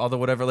Ossoff, all the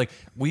whatever. Like,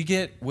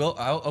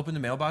 I'll open the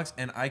mailbox,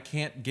 and I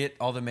can't get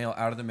all the mail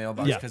out of the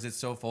mailbox Yeah. because it's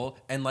so full,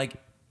 and like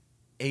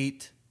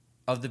 8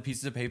 of the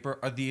pieces of paper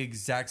are the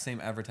exact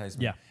same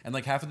advertisement. Yeah. And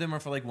like half of them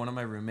are for like one of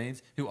my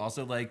roommates who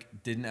also like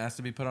didn't ask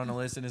to be put on a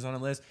list and is on a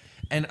list.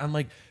 And I'm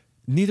like,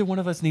 neither one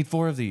of us need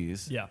 4 of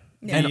these. Yeah.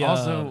 And The,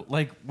 also,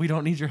 like, we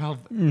don't need your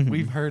help.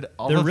 We've heard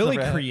all They're of really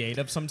the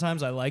creative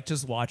sometimes. I like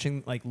just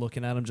watching, like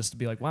looking at them just to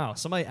be like, wow,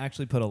 somebody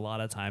actually put a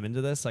lot of time into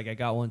this. Like I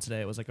got one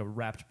today. It was like a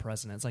wrapped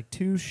president. It's like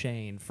to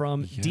Shane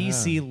from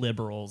DC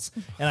Liberals.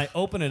 And I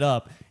open it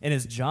up and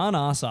it's John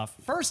Ossoff,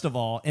 first of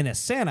all, in a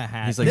Santa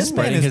hat. He's like This man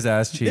spreading is- his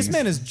ass cheeks. This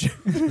man is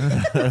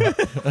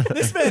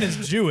this man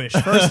is Jewish,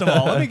 first of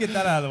all. Let me get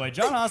that out of the way.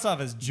 John Ossoff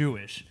is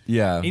Jewish.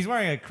 Yeah. He's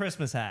wearing a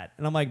Christmas hat.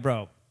 And I'm like,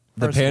 bro.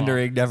 The first of all-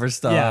 pandering never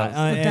stops.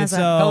 Yeah. And doesn't?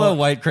 so, Hello,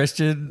 white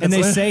Christian. and they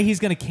That's- say he's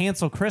going to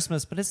cancel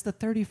Christmas, but it's the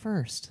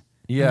 31st.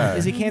 yeah.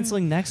 Is he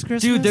canceling next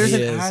Christmas? Dude, there's He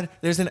an is. ad.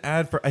 There's an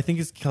ad for I think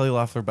it's Kelly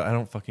Loeffler, but I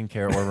don't fucking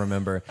care or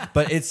remember.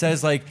 But it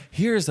says like,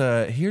 here's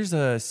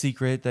a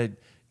secret that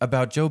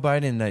about Joe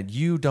Biden that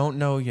you don't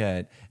know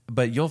yet,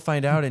 but you'll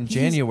find out in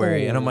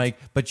January. And I'm old. like,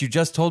 but you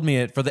just told me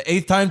it for the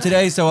 8th time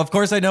today, so of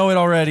course I know it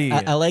already.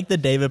 I like the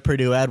David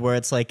Perdue ad where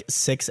it's like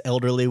 6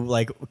 elderly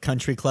like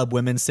country club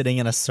women sitting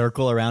in a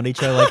circle around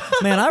each other. Like,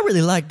 man, I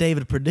really like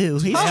David Perdue.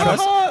 He's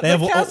trust. They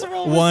have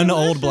casserole was one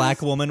old delicious.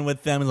 black woman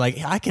with them.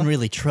 Like, I can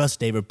really trust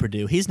David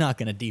Perdue. He's not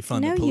going to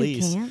defund no, the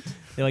police. you can't.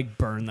 They like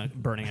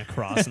burning a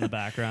cross in the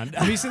background.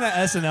 Have you seen that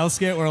SNL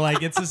skit where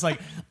like it's this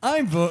like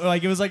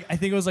like it was like I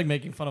think it was like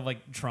making fun of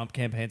like Trump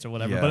campaigns or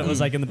whatever, Yeah. but it was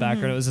like in the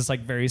background. It was just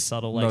like very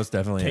subtle, like Most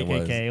definitely it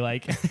was. KKK,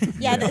 like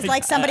Yeah, it's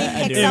like somebody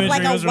picks up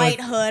like imagery a was really-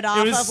 white hood it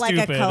off was of like a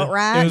stupid. coat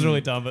rack. It was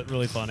really dumb, but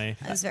really funny.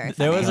 It was very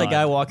funny. There was a God.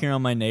 guy walking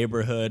around my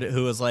neighborhood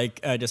who was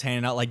like just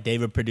handing out like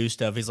David Perdue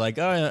stuff. He's like,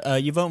 "Oh,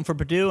 you voting for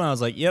Purdue?" And I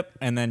was like, "Yep."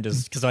 And then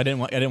just because I didn't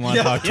want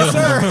to talk to him.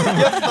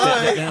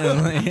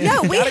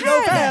 No, we Go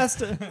had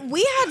fast.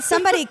 we had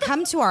somebody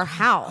come to our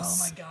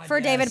house Oh my God,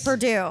 for David yes.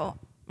 Perdue.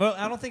 Well,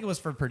 I don't think it was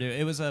for Purdue.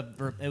 It was a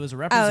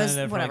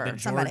representative for whatever, like the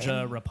somebody.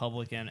 Georgia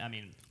Republican. I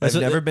mean, I've So-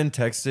 never been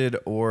texted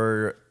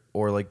or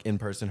like in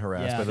person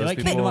harassed yeah, by they those like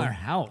people. came to our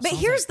house. But I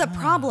was here's like, the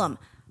problem.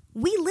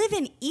 We live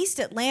in East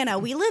Atlanta.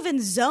 We live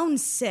in Zone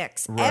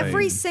 6. Right.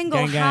 Every single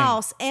Gang, gang.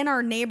 house in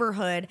our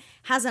neighborhood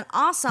has an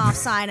Ossoff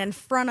sign in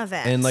front of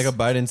it. And like a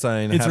Biden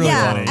sign. It's happy really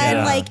yeah, funny, and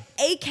yeah. like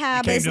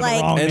ACAB came is to the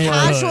like wrong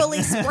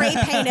casually spray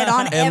painted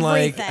on and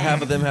like everything.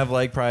 half of them have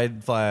like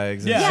pride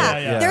flags. And Yeah,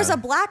 shit. yeah, there's a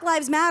Black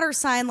Lives Matter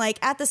sign like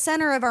at the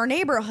center of our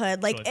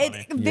neighborhood. Like really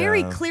it's funny.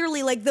 very Yeah.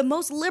 clearly like the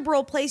most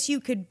liberal place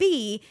you could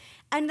be,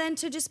 and then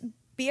to just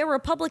be a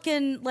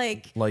Republican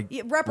like Like,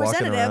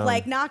 representative, walking around.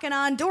 like knocking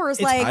on doors,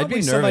 It's like I'd be probably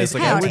nervous, somebody's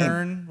like, I wouldn't-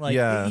 turn. Like,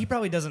 Yeah. he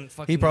probably doesn't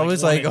fucking. He probably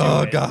was like, wanna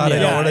 "Oh do it." God, I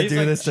don't Yeah, want to he's do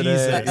like, this today."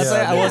 Jesus. That's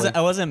Yeah. like,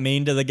 I wasn't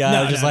mean to the guy.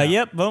 I was just no. like,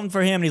 "Yep, voting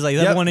for him." And he's like,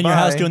 "The Yep, other one in your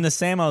house bye. doing the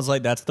same." I was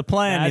like, "That's the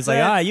plan." That's He's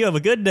like, it. you have a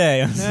good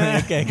day." I was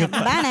like, "Okay,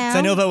 goodbye." Bye now. So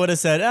I knew if I would have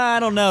said, "I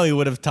don't know," he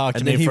would have talked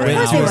And to then me he for went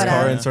an into he his hour. would've.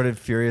 car and started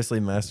furiously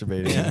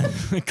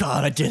masturbating.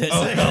 God, I did it!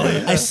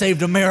 I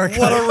saved America.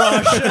 What a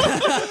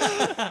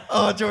rush!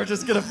 Oh, George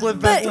is gonna flip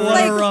But What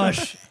like a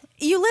rush!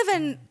 you live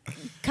in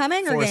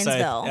Cumming or Forsyth,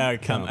 Gainesville?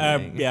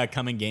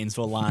 Cumming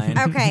Gainesville line.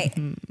 Okay,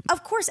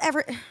 of course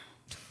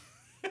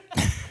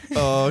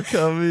Oh,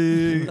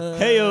 coming.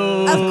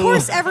 Heyo. Of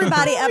course,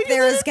 everybody up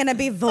there is going to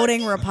be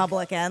voting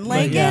Republican.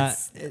 Like yeah.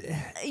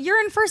 you're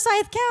in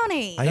Forsyth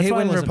County. I That's hate why I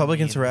when wasn't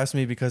Republicans mean. harass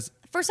me because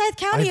Forsyth I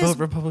County is vote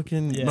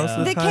Republican Yeah. most of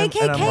the the time. and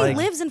I'm KKK like,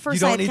 lives in You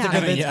Forsyth don't need to County.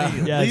 convince Yeah.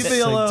 me. Yeah, Leave it's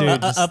me like, alone.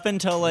 dude, Up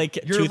until like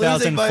You're losing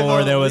by 2004,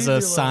 vote. there was Leave me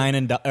a sign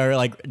in or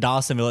like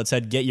Dawsonville that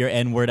said "Get your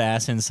N-word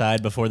ass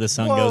inside before the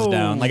sun goes Whoa.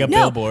 down," like a No,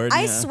 billboard.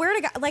 I yeah. swear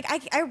to God, like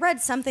I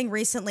read something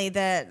recently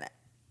that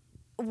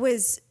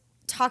was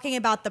talking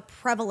about the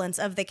prevalence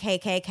of the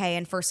KKK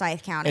in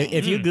Forsyth County.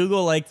 If you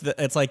Google like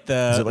it's like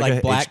the Is it like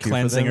a black HQ for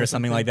cleansing them or or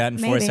something something? like that in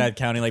Maybe. Forsyth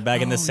County, like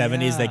back in the Oh,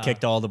 70s, they yeah.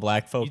 kicked all the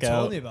black folk You out.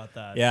 told me about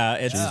that. Yeah,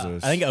 it's.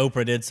 Jesus. I think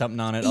Oprah did something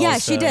on it. yeah,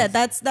 also. she did.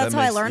 That's That how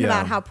I makes- learned yeah.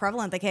 about how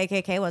prevalent the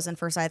KKK was in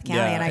Forsyth County,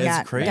 Yeah, and I it's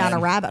got crazy. down a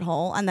rabbit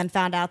hole, and then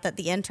found out that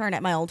the intern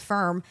at my old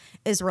firm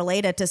is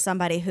related to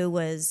somebody who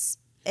was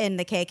in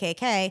the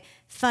KKK.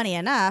 Funny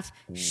enough,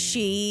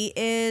 she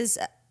is.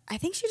 I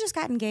think she just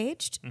got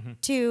engaged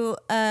to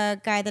a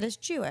guy that is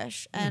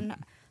Jewish, and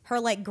her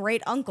like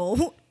great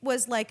uncle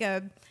was like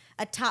a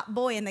top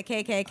boy in the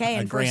KKK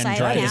in Grand Forsyth Dragon.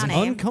 That is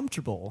County.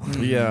 uncomfortable.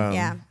 Yeah.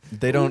 Yeah.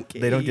 They don't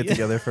get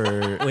together for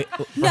Wait,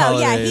 No,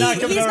 yeah, holidays. Not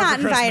coming he's over not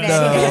for Christmas.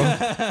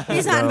 invited.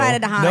 He's not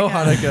invited to Hanukkah. No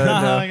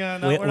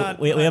Hanukkah. No.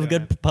 we have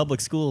good public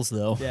schools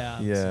though.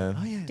 Yeah. Yeah.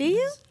 Oh, yeah. Do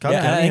you? Cobb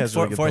Yeah, County I think has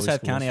really good public Forsyth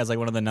schools. County has like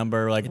one of the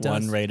number like does.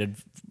 one rated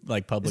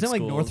like public Isn't it like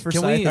schools. North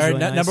Can Forsyth? we- is Or really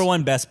nice? number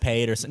one best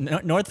paid or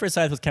North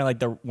Forsyth was kind of like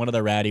the one of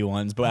the ratty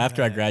ones, but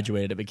after I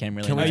graduated, it became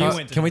really Can we nice. you talk,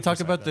 went to can we North talk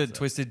Forsyth, about the that's it.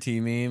 Twisted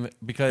Tea meme?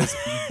 Because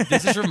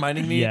this is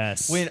reminding me.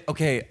 Yes.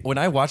 When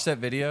I watched that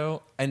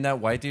video and that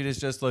white dude is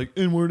just like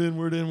inward,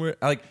 inward, inward.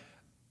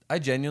 I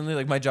genuinely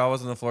like my jaw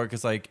was on the floor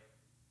because like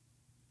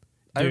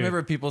I Dude.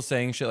 remember people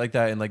saying shit like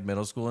that in like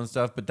middle school and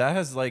stuff. But that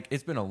has like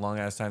it's been a long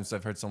ass time since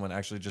I've heard someone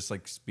actually just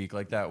like speak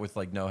like that with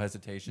like no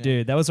hesitation.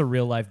 Dude, that was a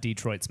real life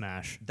Detroit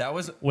smash. That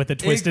was With the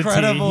Twisted Tea.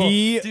 incredible.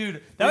 He-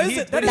 Dude, that when was-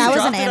 he- that when is- he That was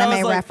dropped an it, I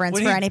anime like- reference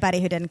when for he-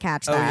 anybody who didn't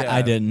catch Oh, that. yeah.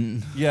 I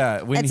didn't.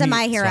 Yeah, when It's he, a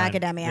My Hero Fine.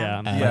 Academia.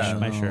 Yeah, Yeah,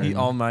 my sure. he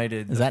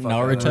all-mighted. Is the that fuck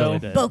out of Naruto? that. Really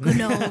did. Boku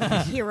no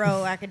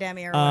Hero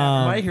Academia or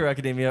whatever. My Hero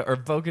Academia or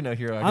Boku no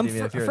Hero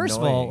Academia. if you're First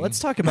of all, annoying. let's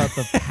talk about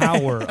the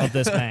power of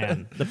this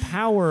man. The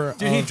power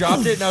Dude, he of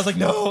dropped it and I was like,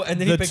 no,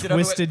 and then he the picked it up.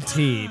 and Twisted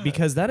Tea,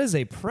 because that is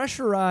a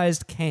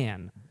pressurized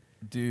can.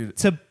 went, Dude,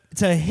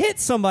 To hit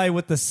somebody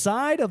with the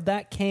side of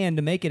that can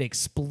to make it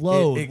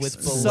explode It with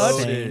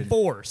exploded. such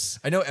force.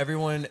 I know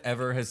everyone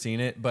ever has seen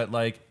it, but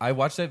like I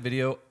watched that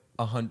video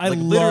I like love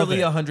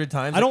literally it. 100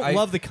 times. I don't Like,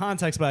 love the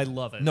context, but I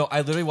love it. No, I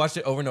literally watched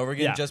it over and over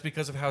again Yeah. just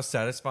because of how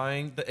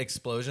satisfying the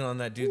explosion on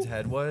that dude's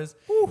head was.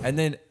 And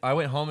then I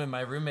went home and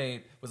my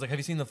roommate was like, "Have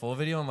you seen the full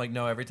video?" I'm like,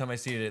 "No." Every time I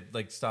see it, it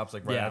like stops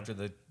like right Yeah. after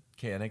the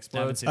can haven't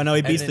explodes. seen Oh no, he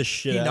And beats then the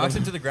shit He out knocks of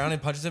him him. to the ground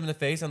and punches him in the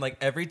face. And like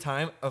every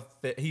time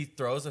he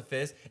throws a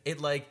fist,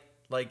 it like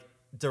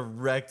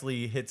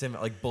directly hits him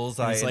like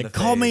bullseye. He's in like, the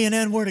 "Call face. me an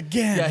N-word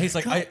again." Yeah, he's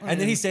like,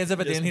 and then he stands up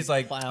at the Just end. He's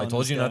like, plowing "I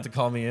told this you guy. not to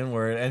call me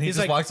N-word," and he He's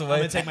just like, walks I'm away.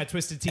 gonna take my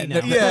Twisted Tea And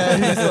now. the- Yeah,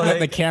 he's like-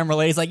 the camera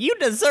lady's like, "You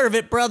deserve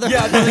it, brother."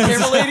 Yeah, no,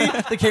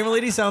 the camera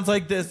lady sounds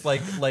like this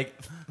like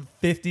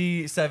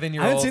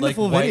 57-year-old I haven't seen the like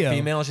full white video.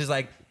 female. And she's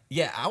like,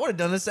 "Yeah, I would have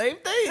done the same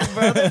thing,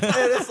 brother." And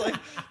it's like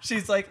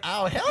she's like,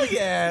 "Oh hell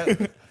yeah."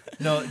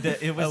 No,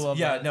 it was love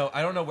that. no,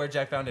 I don't know where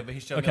Jack found it, but he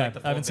showed me Okay, like the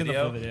I full haven't seen the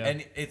video, full video.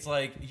 and it's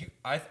like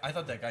I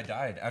thought that guy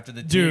died after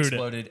the T Dude.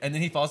 exploded, and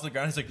then he falls to the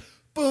ground. He's like,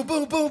 boom,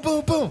 boom, boom,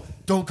 boom, boom.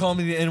 Don't call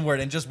me the N word,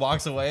 and just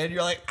walks away, and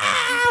you're like,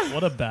 ah.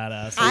 What a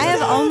badass. I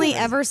have only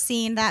ever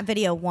seen that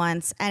video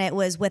once, and it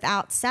was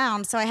without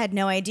sound, so I had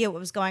no idea what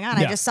was going on.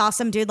 I Yeah. just saw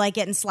some dude like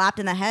getting slapped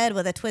in the head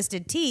with a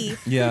twisted T.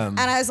 Yeah. And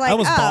I was I like,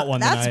 almost bought oh, one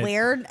that's tonight.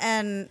 weird.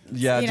 And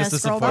Yeah, you know, just to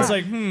scrolled support. I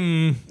was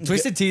on. like,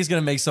 Twisted Tea is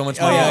gonna make so much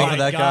Oh, money yeah. off of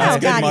that God. guy. Oh,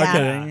 Good God, yeah.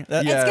 marketing.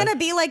 That- Yeah. It's gonna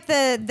be like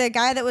the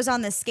guy that was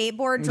on the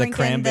skateboard drinking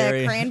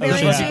cranberry. the cranberry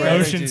Ocean juice. spray.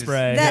 Ocean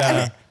spray. That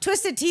Yeah.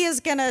 Twisted Tea is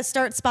gonna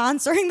start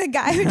sponsoring the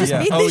guy who just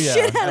Yeah. beat Oh, the yeah.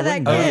 shit out of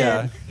that Oh kid.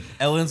 yeah.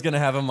 Ellen's gonna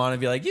have him on and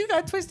be like, "You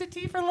got Twisted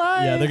Tea for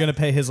life." Yeah, they're gonna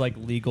pay his like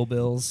legal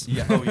bills.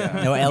 Yeah. Oh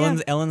yeah. No,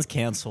 Ellen's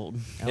canceled.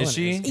 Is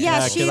she?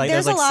 Yeah, 'cause, she- like,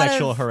 there's there's a like lot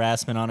sexual of-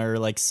 harassment on her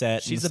like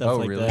set She's and a- stuff oh,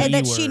 like really? that. And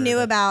that she B-word. knew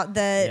about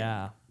the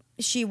Yeah.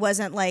 she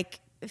wasn't like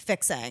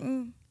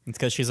fixing. It's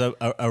because she's a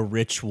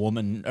rich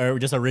woman or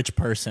just a rich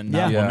person,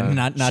 not Yeah. a woman.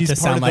 Not She's to part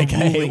sound of like the I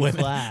hate ruling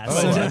women.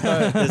 class.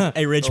 Just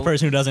a rich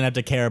person who doesn't have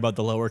to care about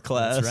the lower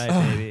class. That's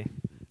right, baby.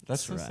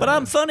 That's right. But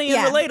I'm funny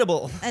Yeah. and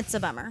relatable. It's a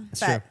bummer.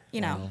 But true.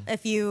 you know,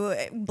 if you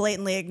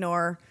blatantly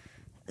ignore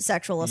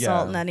sexual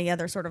assault Yeah. and any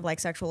other sort of like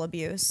sexual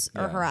abuse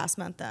or Yeah.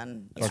 harassment,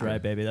 then That's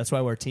right, baby. That's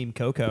why we're Team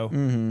Coco.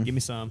 Give me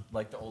some.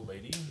 like the old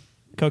lady.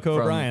 Coco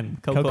From O'Brien.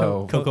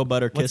 Cocoa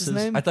butter What's kisses. his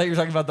name? I thought you were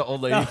talking about the old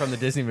lady from the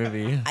Disney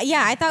movie.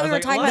 yeah, I thought we was were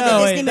like, talking what? about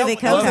the Disney that, movie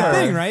that was the Coco.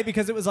 thing, right?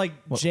 Because it was like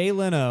Jay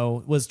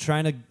Leno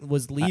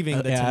was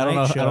leaving the Yeah, Tonight I don't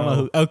know. Show. I don't know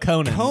who. Oh,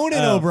 Conan. Conan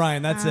Oh.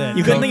 O'Brien. That's it.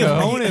 You couldn't think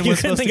of Conan. You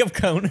was couldn't supposed think of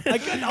Conan.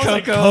 I was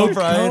like, Coco Coco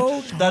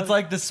O'Brien. That's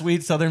like the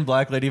sweet Southern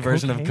black lady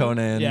version of Cocaine?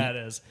 Conan. Yeah, it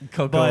is.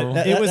 Coco.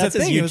 But it was That's a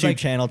his thing. YouTube It was like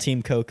channel,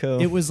 Team Coco.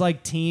 it was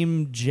like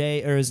Team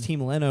Jay or his Team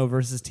Leno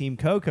versus Team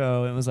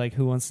Coco. It was like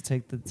who wants to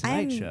take the Tonight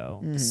I'm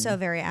Show? so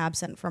very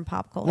absent from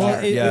pop culture.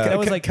 Well, Yeah. that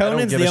was like I don't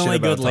Conan's give a the shit only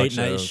about good talk late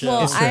night shows. show.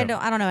 well, It's I true.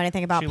 don't know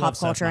anything about She pop loves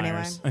Seth culture anyway.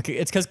 Meyers. Okay,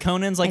 it's because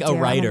Conan's like I a do. I'm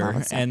in writer, love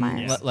with Seth and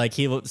Meyers. like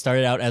he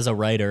started out as a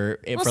writer.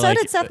 Well, for so like,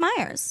 did Seth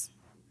Meyers.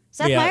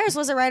 Seth Yeah. Meyers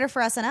was a writer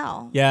for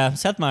SNL. Yeah,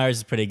 Seth Meyers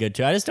is pretty good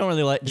too. I just don't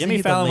really like Jimmy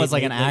he the Fallon was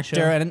late, like an late actor,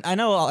 show? and I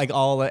know like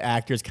all the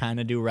actors kind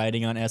of do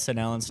writing on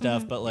SNL and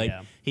stuff, but like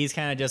Yeah. he's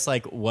kind of just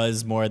like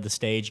was more the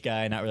stage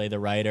guy, not really the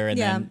writer. And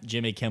Yeah. then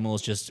Jimmy Kimmel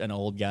is just an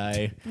old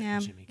guy. Yeah.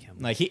 Jimmy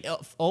Kimmel. Like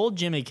old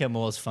Jimmy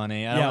Kimmel is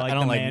funny. I don't, Yeah, like I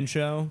don't the like Man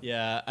Show.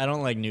 Yeah, I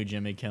don't like new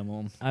Jimmy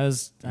Kimmel.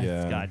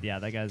 Yeah. God, yeah,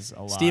 that guy's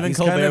a lot. Stephen He's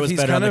Colbert kind of- was he's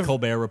better on kind the of-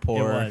 Colbert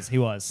Report. He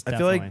was. I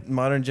feel like definitely.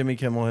 modern Jimmy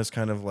Kimmel has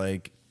kind of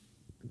like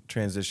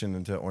transitioned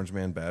into Orange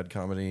Man bad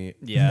comedy.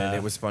 Yeah. And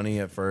it was funny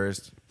at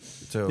first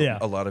to Yeah.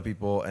 a lot of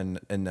people, and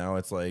now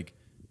it's like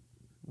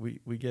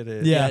we get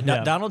it. Yeah.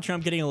 Donald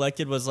Trump getting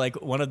elected was like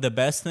one of the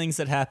best things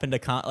that happened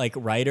to like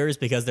writers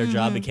because their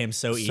job became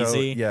so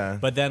easy. yeah.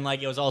 But then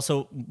like it was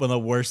also one of the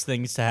worst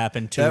things to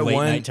happen to That late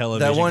one- night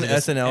television. that one 'cause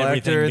just SNL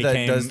everything actor that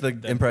became does the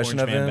impression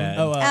Orange of Man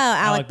him? bad.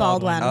 Alec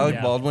Baldwin. Alec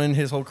Yeah. Baldwin,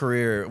 his whole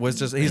career was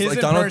just he's His like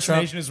Donald Trump.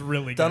 impersonation is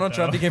really good. Donald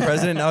Trump though. became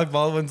president. And Alec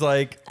Baldwin's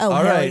like, Oh,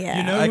 all hell right, yeah.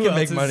 You know I who can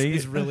else make money.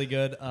 is really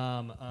good?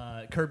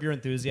 Curb Your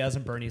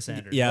Enthusiasm, Bernie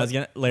Sanders. Yeah, I was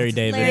gonna Larry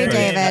David. Larry Bernie-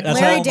 David. that's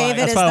Larry why- David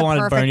that's is why I the wanted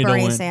perfect Bernie to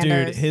Bernie win.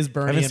 Sanders. Dude, his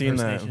Bernie haven't seen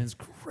that. impersonation is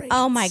great.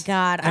 Oh my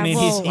God! I mean,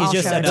 he's I'll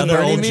just show it to The another you.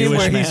 Bernie old meme Jewish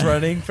where man. he's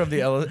running from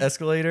the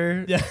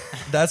escalator. Yeah.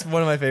 That's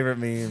one of my favorite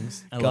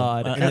memes. I love-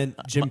 God, uh, and then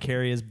Jim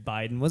Carrey as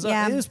Biden was.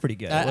 Yeah. It was pretty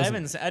good. It I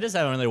wasn't- just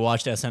haven't really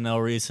watched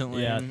SNL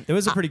recently. Yeah, there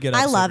was a pretty good. I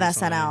episode love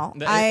recently.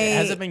 SNL.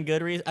 Has it been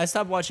good? I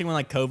stopped watching when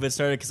like COVID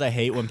started because I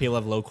hate when people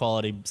have low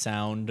quality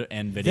sound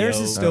and video. Theirs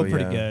is still Oh,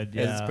 pretty yeah. good.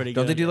 Yeah, It's pretty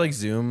Don't they good. do like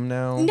Zoom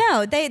now?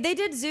 No, they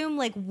did Zoom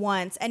like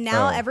once, and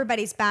now Oh.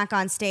 everybody's back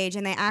on stage,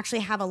 and they actually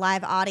have a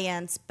live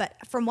audience. But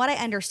from what I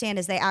understand,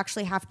 is they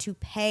actually have to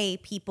pay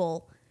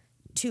people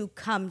to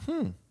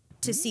come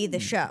to see the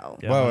show.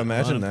 Yeah, Wow, I'm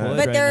imagine that. unemployed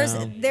But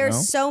right there's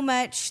now. so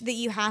much that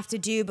you have to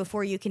do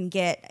before you can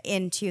get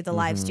into the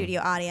live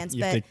studio audience.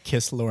 You have But to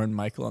kiss Lauren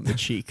Michael on the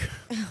cheek.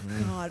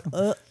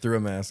 God, Through a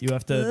mask. You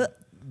have to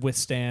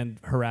withstand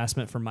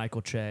harassment from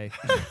Michael Che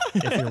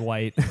if you're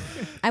white.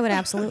 I would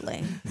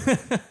absolutely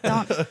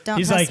don't.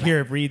 He's test like, me.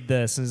 here, read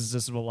this. This is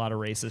just a lot of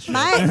racist shit.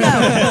 My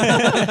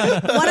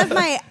no, one of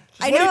my.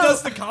 I what he know.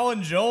 does to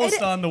Colin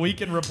Jost on the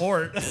Weekend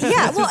Report.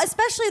 Yeah, well,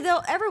 especially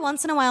they'll every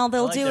once in a while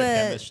they'll do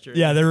a.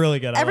 Yeah, they're really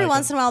good. Every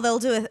once in a while they'll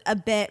do a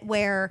bit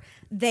where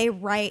they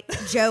write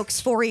jokes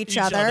for each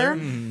other.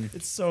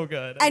 It's so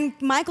good. And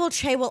Michael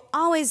Che will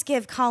always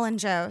give Colin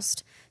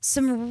Jost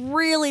some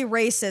really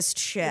racist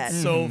shit.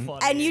 so funny.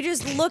 And you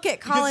just look at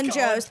Colin Colin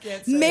Jost,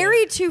 can't say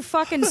married to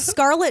fucking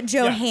Scarlett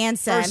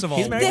Johansson. First of all,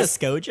 He's married This-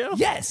 to ScoJo?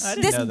 Yes. I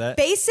didn't This know that.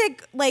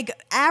 basic, like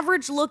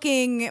average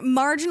looking,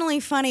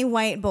 marginally funny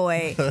white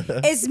boy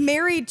is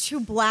married to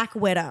Black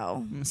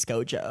Widow.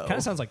 ScoJo. kind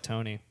of sounds like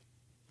Tony.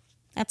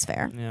 That's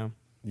fair. Yeah.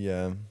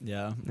 Yeah.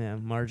 Yeah. Yeah,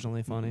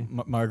 marginally funny.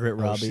 Margaret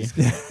Robbie.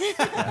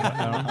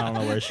 I don't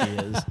know where she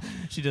is.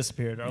 She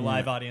disappeared. Our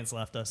live audience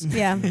left us.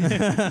 Yeah.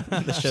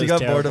 The She show's got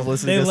bored terrible. of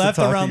listening They to us left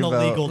talking around the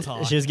about- legal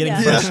talk. She was getting.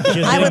 Yeah. She was I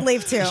getting- would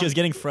leave too. She was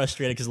getting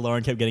frustrated because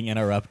Lauren kept getting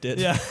interrupted.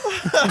 Yeah.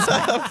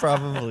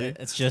 Probably.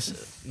 It's just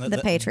The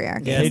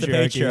patriarchy. Yeah, it's the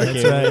Patriarchy,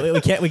 patriarchy.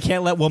 that's right. We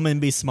can't let women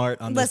be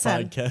smart on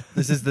Listen. this podcast.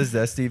 This is the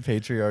Zesty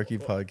Patriarchy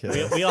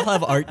podcast. We all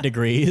have art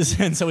degrees,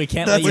 and so we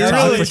can't That's let you we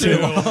talk really for too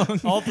do.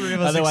 long. All three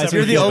of us. Otherwise, except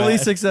You're for the feel only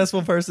bad.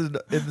 successful person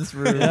in this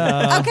room.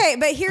 Okay,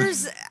 but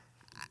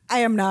I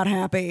am not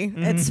happy.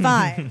 It's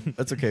fine.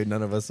 That's okay.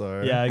 None of us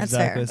are. Yeah, That's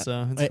exactly. fair.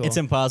 So it's, It's cool.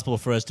 impossible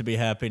for us to be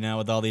happy now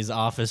with all these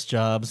office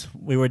jobs.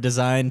 We were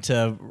designed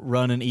to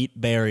run and eat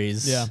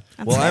berries. Yeah.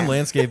 Well, I'm fair.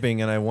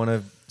 landscaping and I want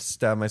to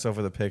stab myself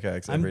with a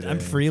pickaxe I'm every day.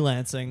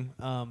 freelancing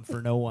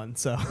for no one.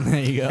 So There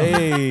you go.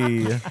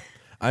 Hey,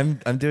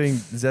 I'm doing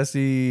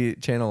Zesty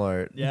channel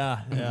art.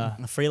 yeah, yeah.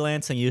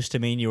 Freelancing used to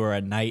mean you were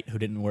a knight who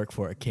didn't work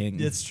for a king.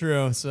 It's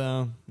true.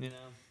 So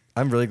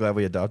I'm really glad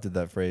we adopted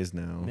that phrase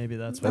now. maybe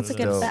that's That's a what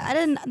good. it is. dope. I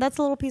didn't. That's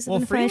a little piece of Well,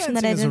 information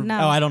that I freelancing is a- didn't know.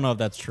 Oh, I don't know if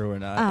that's true or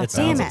not. Oh, it damn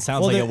sounds, it. it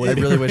sounds Well, like it the- would I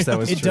be. really wish that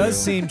was It true. does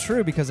seem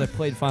true because I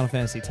played Final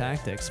Fantasy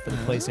Tactics for the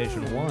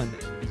PlayStation 1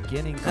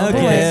 beginning.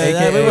 Okay,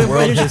 AKA we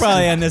World should History.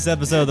 probably end this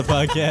episode of the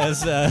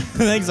podcast.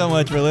 Thanks so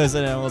much for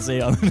listening, and we'll see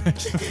you on the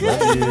next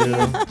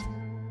one. Love you.